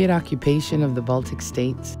Soviet occupation of the Baltic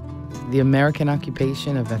states, the American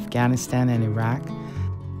occupation of Afghanistan and Iraq,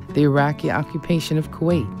 the Iraqi occupation of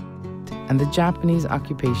Kuwait, and the Japanese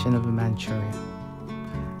occupation of Manchuria.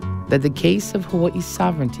 That the case of Hawaii's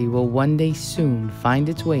sovereignty will one day soon find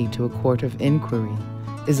its way to a court of inquiry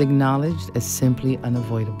is acknowledged as simply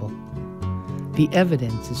unavoidable. The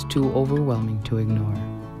evidence is too overwhelming to ignore.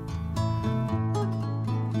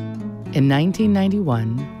 In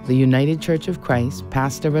 1991, the United Church of Christ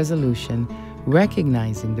passed a resolution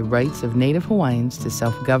recognizing the rights of Native Hawaiians to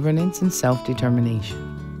self-governance and self-determination.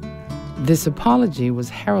 This apology was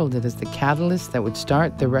heralded as the catalyst that would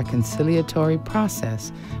start the reconciliatory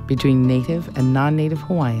process between Native and non-Native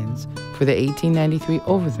Hawaiians for the 1893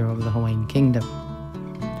 overthrow of the Hawaiian Kingdom.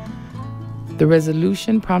 The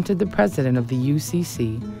resolution prompted the president of the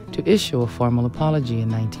UCC to issue a formal apology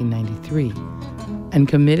in 1993 and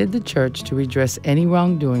committed the church to redress any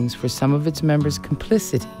wrongdoings for some of its members'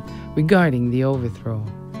 complicity regarding the overthrow.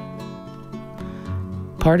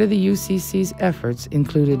 Part of the UCC's efforts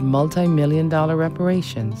included multi-million-dollar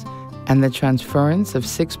reparations and the transference of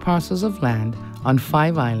 6 parcels of land on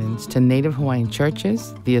 5 islands to Native Hawaiian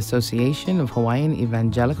churches, the Association of Hawaiian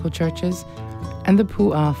Evangelical Churches, and the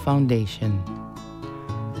Puakea Foundation.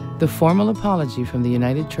 The formal apology from the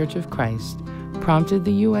United Church of Christ prompted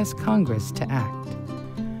the U.S. Congress to act.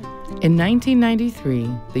 In 1993,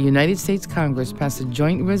 the United States Congress passed a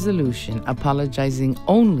joint resolution apologizing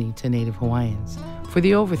only to Native Hawaiians for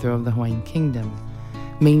the overthrow of the Hawaiian kingdom,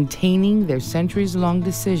 maintaining their centuries-long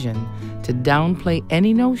decision to downplay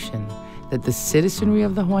any notion that the citizenry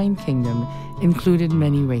of the Hawaiian kingdom included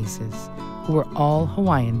many races, who were all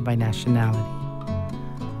Hawaiian by nationality.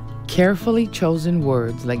 Carefully chosen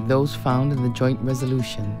words like those found in the joint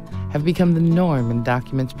resolution have become the norm in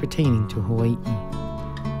documents pertaining to Hawaii.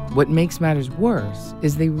 What makes matters worse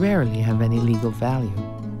is they rarely have any legal value.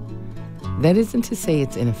 That isn't to say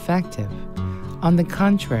it's ineffective. On the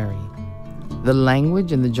contrary, the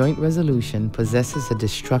language in the joint resolution possesses a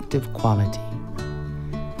destructive quality.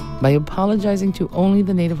 By apologizing to only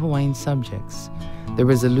the Native Hawaiian subjects, the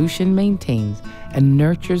resolution maintains and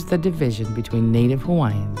nurtures the division between Native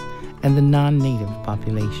Hawaiians and the non-Native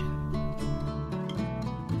population.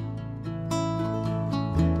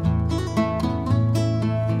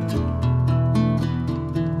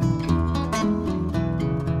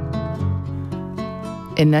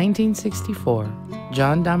 In 1964,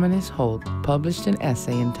 John Dominus Holt published an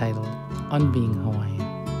essay entitled On Being Hawaiian.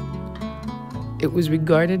 It was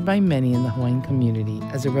regarded by many in the Hawaiian community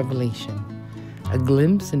as a revelation, a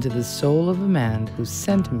glimpse into the soul of a man whose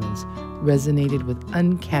sentiments resonated with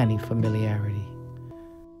uncanny familiarity.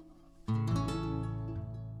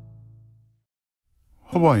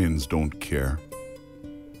 Hawaiians don't care.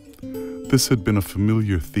 This had been a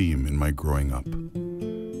familiar theme in my growing up,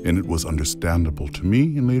 and it was understandable to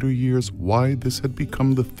me in later years why this had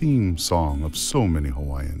become the theme song of so many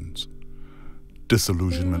Hawaiians.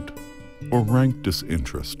 Disillusionment or rank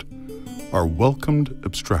disinterest are welcomed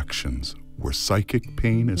abstractions where psychic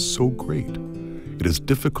pain is so great it is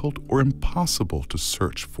difficult or impossible to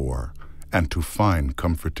search for and to find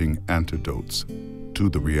comforting antidotes to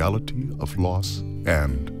the reality of loss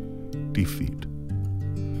and defeat.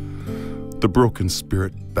 The broken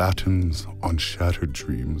spirit battens on shattered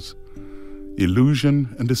dreams.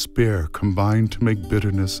 Illusion and despair combine to make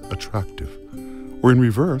bitterness attractive, or in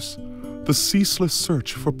reverse, the ceaseless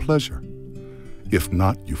search for pleasure, if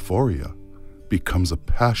not euphoria, becomes a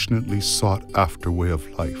passionately sought-after way of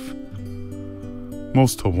life.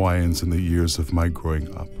 Most Hawaiians in the years of my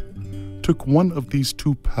growing up took one of these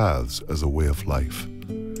two paths as a way of life.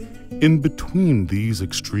 In between these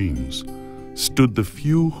extremes stood the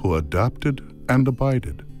few who adapted and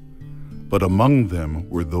abided, but among them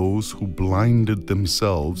were those who blinded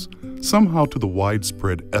themselves somehow to the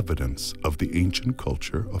widespread evidence of the ancient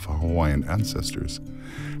culture of our Hawaiian ancestors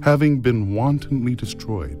having been wantonly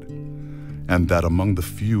destroyed, and that among the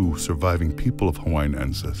few surviving people of Hawaiian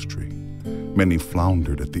ancestry, many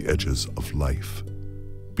floundered at the edges of life,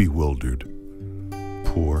 bewildered,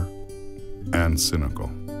 poor, and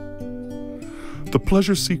cynical. The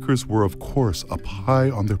pleasure seekers were, of course, up high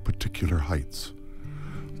on their particular heights,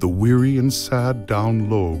 the weary and sad down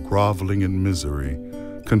low, groveling in misery,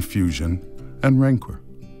 confusion, and rancor.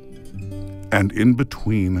 And in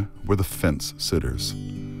between were the fence-sitters,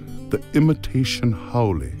 the imitation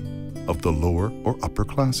haole of the lower or upper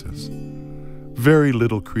classes. Very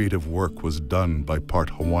little creative work was done by part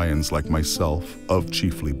Hawaiians like myself of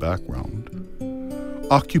chiefly background,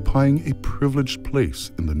 occupying a privileged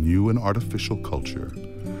place in the new and artificial culture.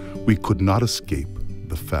 We could not escape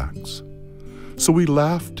the facts. So we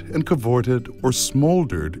laughed and cavorted or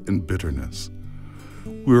smoldered in bitterness.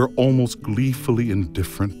 We were almost gleefully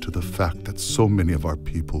indifferent to the fact that so many of our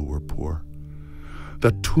people were poor,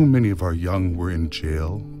 that too many of our young were in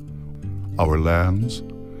jail. Our lands,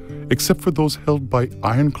 except for those held by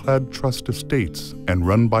ironclad trust estates and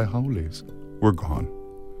run by haules, were gone.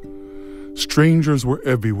 Strangers were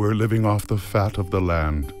everywhere living off the fat of the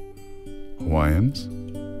land. Hawaiians,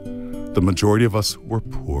 the majority of us were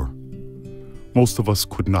poor. Most of us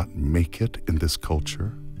could not make it in this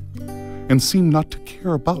culture and seemed not to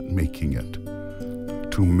care about making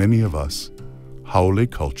it. To many of us, haole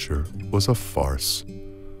culture was a farce,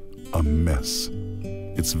 a mess,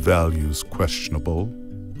 its values questionable,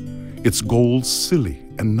 its goals silly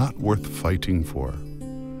and not worth fighting for.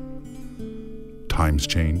 Times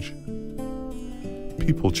change.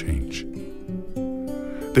 People change.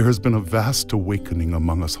 There has been a vast awakening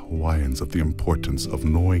among us Hawaiians of the importance of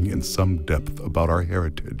knowing in some depth about our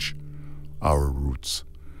heritage, our roots.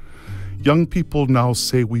 Young people now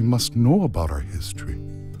say we must know about our history.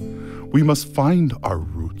 We must find our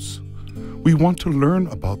roots. We want to learn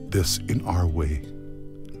about this in our way.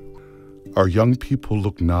 Our young people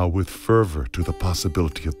look now with fervor to the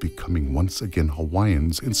possibility of becoming once again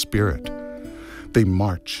Hawaiians in spirit. They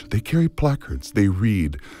march, they carry placards, they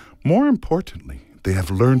read. More importantly, they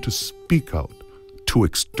have learned to speak out, to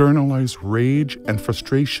externalize rage and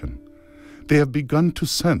frustration. They have begun to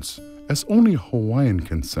sense, as only a Hawaiian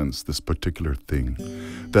can sense this particular thing,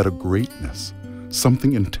 that a greatness,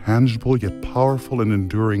 Something intangible yet powerful and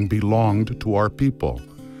enduring belonged to our people.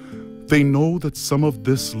 They know that some of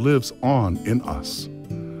this lives on in us.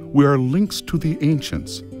 We are links to the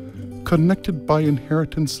ancients, connected by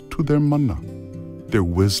inheritance to their mana, their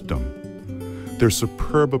wisdom, their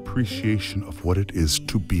superb appreciation of what it is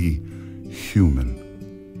to be human.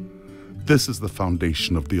 This is the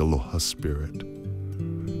foundation of the Aloha spirit.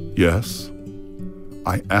 Yes,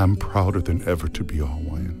 I am prouder than ever to be a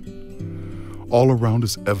Hawaiian. All around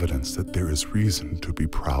is evidence that there is reason to be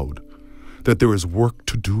proud, that there is work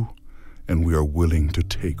to do, and we are willing to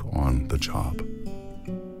take on the job.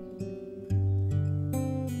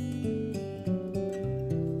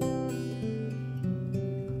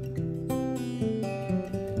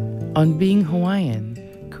 On Being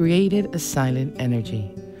Hawaiian created a silent energy,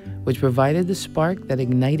 which provided the spark that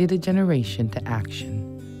ignited a generation to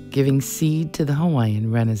action, giving seed to the Hawaiian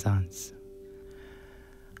Renaissance.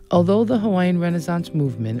 Although the Hawaiian Renaissance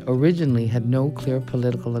movement originally had no clear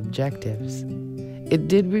political objectives, it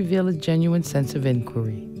did reveal a genuine sense of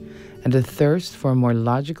inquiry and a thirst for a more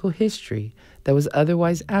logical history that was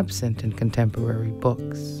otherwise absent in contemporary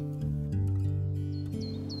books.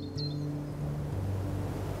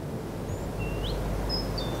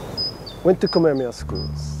 Went to Kamehameha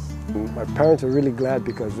schools. My parents were really glad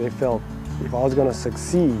because they felt if I was going to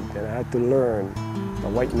succeed, then I had to learn the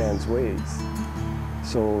white man's ways.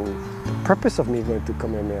 So the purpose of me going to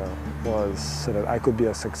Kamehameha was so that I could be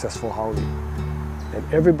a successful haole. And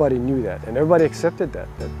everybody knew that, and everybody accepted that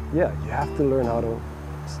yeah, you have to learn how to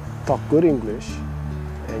talk good English,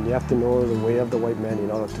 and you have to know the way of the white man in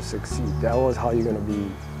order to succeed. That was how you're going to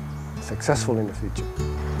be successful in the future.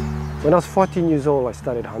 When I was 14 years old, I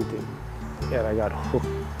started hunting, and I got hooked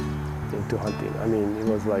into hunting. I mean, it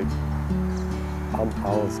was like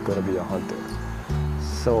I was going to be a hunter.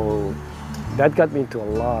 So that got me into a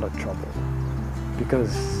lot of trouble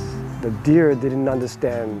because the deer didn't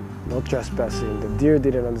understand no trespassing. The deer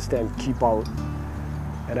didn't understand keep out.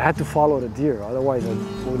 And I had to follow the deer, otherwise I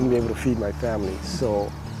wouldn't be able to feed my family.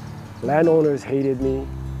 So landowners hated me,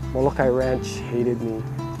 Molokai Ranch hated me.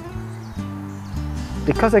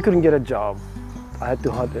 Because I couldn't get a job, I had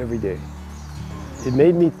to hunt every day. It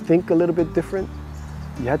made me think a little bit different.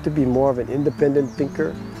 You had to be more of an independent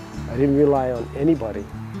thinker. I didn't rely on anybody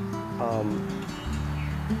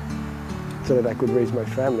so that I could raise my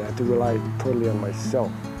family. I had to rely totally on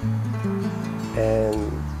myself.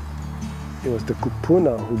 And it was the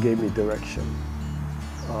kupuna who gave me direction.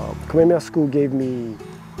 Kamehameha School gave me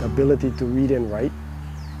the ability to read and write,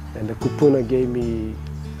 and the kupuna gave me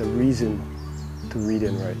the reason to read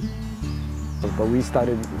and write. But we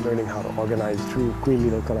started learning how to organize through Queen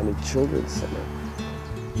Liliuokalani Children's Center.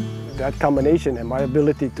 That combination and my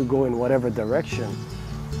ability to go in whatever direction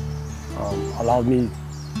allowed me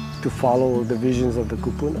to follow the visions of the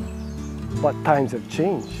kupuna. But times have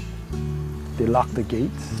changed. They locked the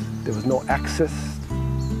gates. There was no access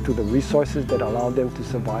to the resources that allowed them to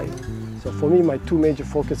survive. So for me, my two major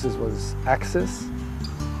focuses was access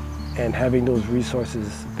and having those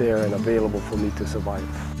resources there and available for me to survive.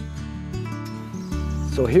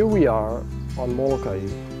 So here we are on Molokai.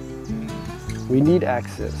 We need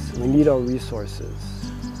access, we need our resources.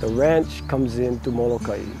 The ranch comes into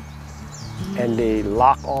Molokai and they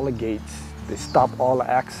lock all the gates. They stop all the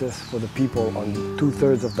access for the people on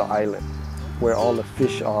 2/3 of the island where all the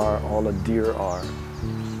fish are, all the deer are.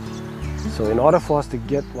 So in order for us to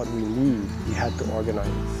get what we need, we had to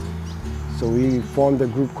organize. So we formed a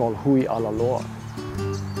group called Hui Alaloa.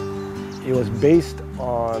 It was based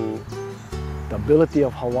on the ability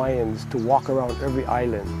of Hawaiians to walk around every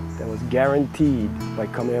island that was guaranteed by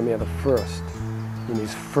Kamehameha I in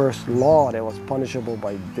his first law that was punishable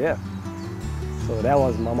by death. So that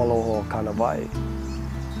was Mamaloho Kanawai.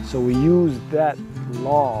 So we used that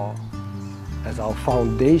law as our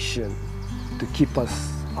foundation to keep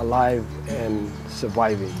us alive and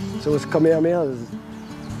surviving. So it's Kamehameha's,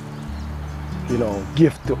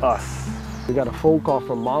 gift to us. We got a phone call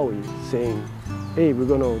from Maui saying, hey, we're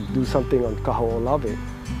gonna do something on Kaho'olawe.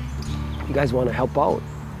 You guys wanna help out?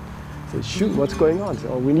 I said, shoot, what's going on? I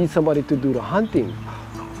said, we need somebody to do the hunting.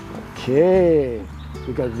 Okay,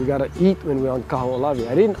 because we gotta eat when we're on Kaho'olawe.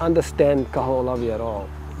 I didn't understand Kaho'olawe at all,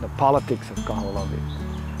 the politics of Kaho'olawe.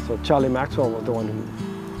 So Charlie Maxwell was the one who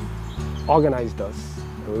organized us,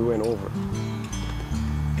 and we went over.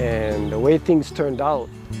 And the way things turned out,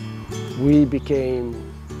 we became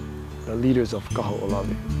the leaders of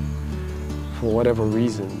Kaho'olawe for whatever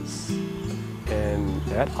reasons. And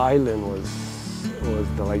that island was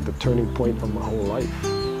the turning point of my whole life.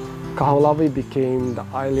 Kaho'olawe became the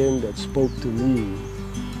island that spoke to me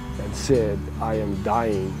and said, I am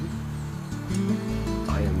dying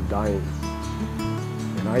I am dying.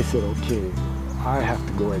 And I said, okay, I have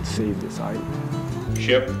to go and save this island.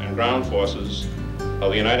 Ship and ground forces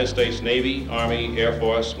of the United States Navy, Army, Air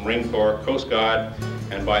Force, Marine Corps, Coast Guard,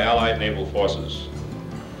 and by Allied naval forces.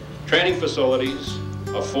 Training facilities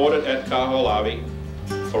afforded at Kaho'olawe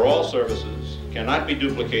for all services cannot be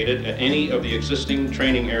duplicated at any of the existing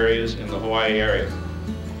training areas in the Hawaii area.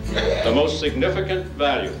 The most significant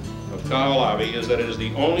value of Kaho'olawe is that it is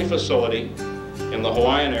the only facility in the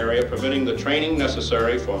Hawaiian area permitting the training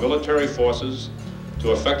necessary for military forces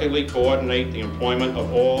to effectively coordinate the employment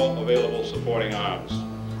of all available supporting arms.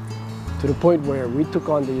 To the point where we took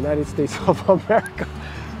on the United States of America.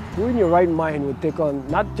 Who in your right mind would take on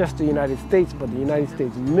not just the United States, but the United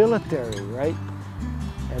States military, right?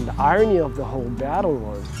 And the irony of the whole battle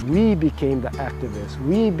was we became the activists,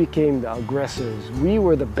 we became the aggressors, we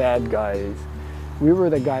were the bad guys, we were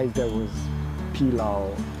the guys that was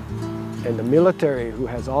pilau. And the military, who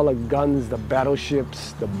has all the guns, the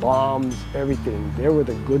battleships, the bombs, everything, they were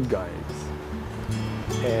the good guys.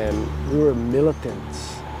 And we were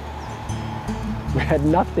militants. We had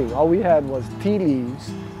nothing. All we had was tea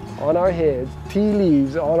leaves on our heads, tea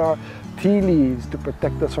leaves on our tea leaves to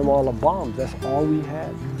protect us from all the bombs. That's all we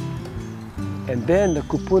had. And then the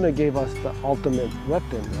kupuna gave us the ultimate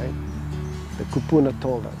weapon, right? The kupuna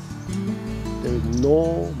told us, there is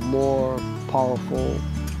no more powerful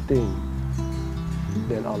thing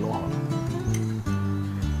than aloha.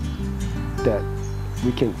 That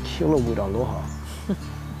we can kill them with aloha.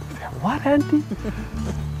 What, Auntie?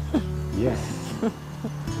 Yes.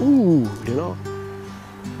 Ooh, you know.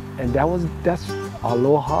 And that's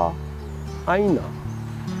aloha aina.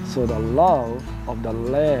 So the love of the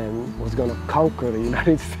land was going to conquer the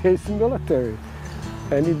United States military.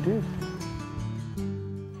 And it did.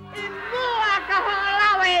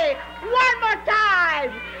 One more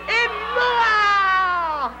time! In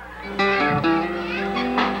Mua!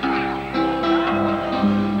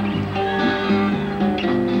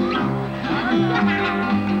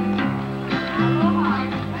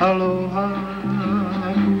 Aloha.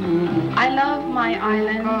 I love my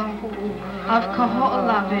island of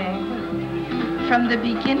Kauʻi. From the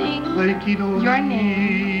beginning, your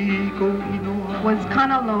name was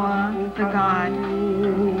Kanaloa, the god.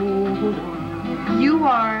 You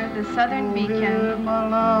are the southern beacon,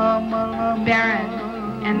 barren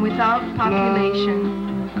and without population,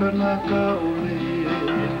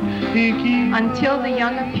 until the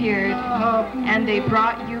young appeared and they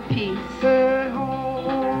brought you peace.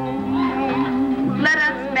 Let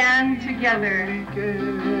us band together,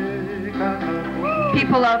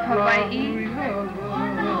 people of Hawaii,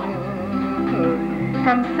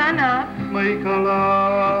 from sunup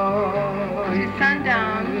to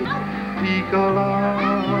sundown.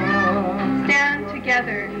 Stand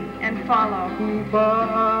together and follow.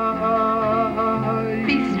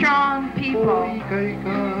 Be strong people.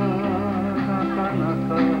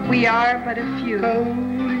 We are but a few.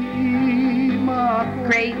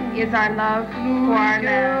 Great is our love for our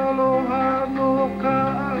land.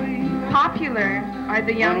 Popular are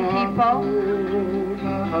the young people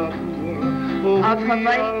of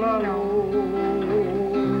Hawaii.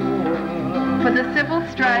 For the civil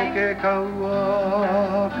strife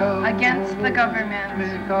against the government.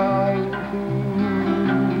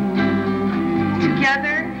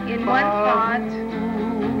 Together in one thought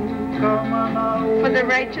for the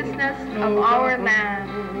righteousness of our land.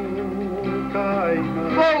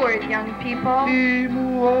 Forward, young people.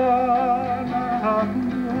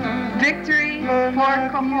 Victory for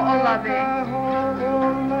Kauʻi.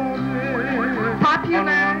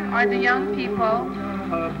 Popular are the young people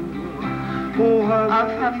of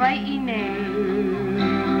Hawaii,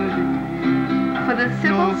 for the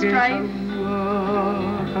civil strife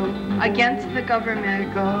against the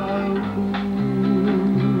government.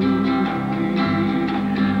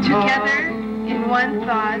 Together in one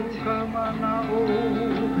thought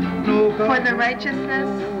for the righteousness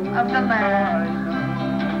of the land.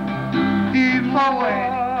 Forward,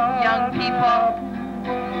 young people.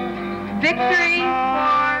 Victory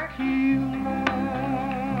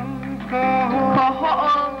for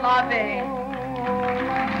Kauʻi.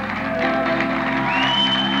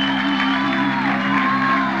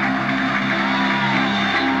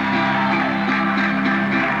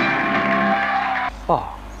 Oh,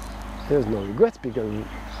 there's no regrets because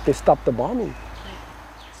they stopped the bombing.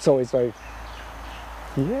 So it's like,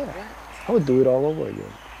 yeah, I would do it all over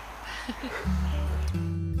again.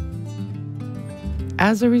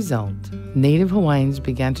 As a result, Native Hawaiians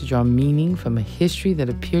began to draw meaning from a history that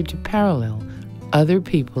appeared to parallel other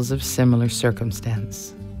peoples of similar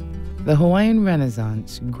circumstance. The Hawaiian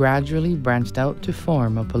Renaissance gradually branched out to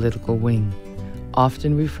form a political wing,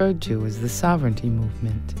 often referred to as the sovereignty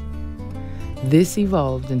movement. This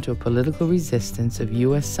evolved into a political resistance of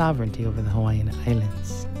U.S. sovereignty over the Hawaiian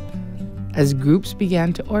Islands. As groups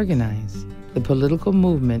began to organize, the political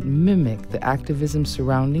movement mimicked the activism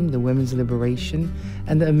surrounding the women's liberation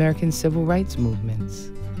and the American civil rights movements.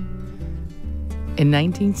 In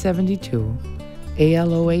 1972,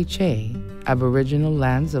 ALOHA, Aboriginal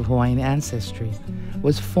Lands of Hawaiian Ancestry,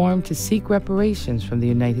 was formed to seek reparations from the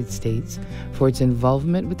United States for its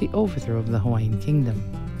involvement with the overthrow of the Hawaiian Kingdom.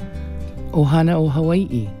 Ohana o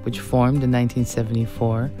Hawaii, which formed in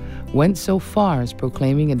 1974, went so far as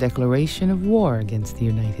proclaiming a declaration of war against the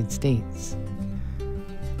United States.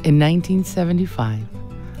 In 1975,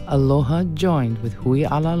 Aloha joined with Hui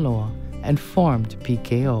Alaloa and formed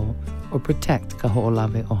PKO, or Protect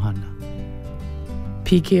Kaho'olawe Ohana.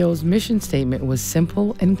 PKO's mission statement was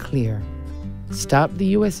simple and clear: stop the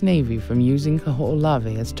U.S. Navy from using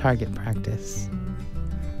Kaho'olawe as target practice.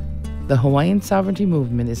 The Hawaiian sovereignty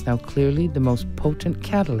movement is now clearly the most potent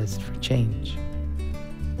catalyst for change.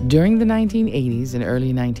 During the 1980s and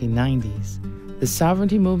early 1990s, the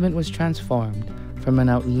sovereignty movement was transformed from an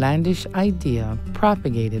outlandish idea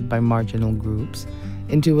propagated by marginal groups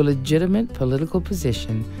into a legitimate political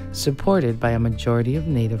position supported by a majority of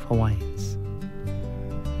Native Hawaiians.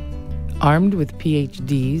 Armed with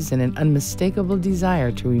PhDs and an unmistakable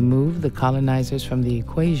desire to remove the colonizers from the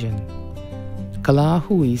equation,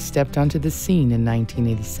 Kalahui stepped onto the scene in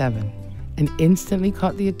 1987 and instantly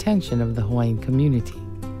caught the attention of the Hawaiian community.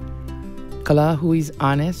 Kalahui's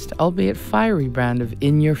honest, albeit fiery brand of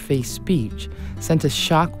in-your-face speech sent a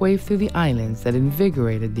shockwave through the islands that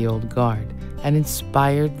invigorated the old guard and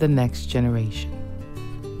inspired the next generation.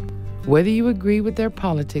 Whether you agree with their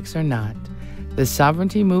politics or not, the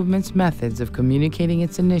sovereignty movement's methods of communicating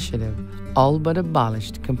its initiative all but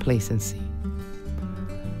abolished complacency.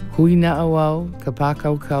 Hui Na'auau,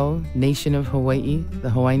 Kapakaukau, Nation of Hawaii, the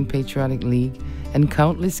Hawaiian Patriotic League, and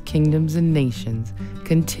countless kingdoms and nations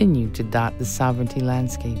continue to dot the sovereignty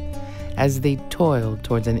landscape as they toil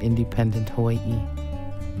towards an independent Hawaii.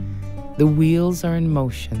 The wheels are in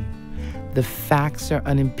motion, the facts are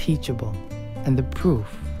unimpeachable, and the proof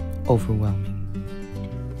overwhelming.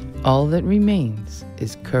 All that remains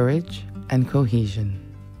is courage and cohesion.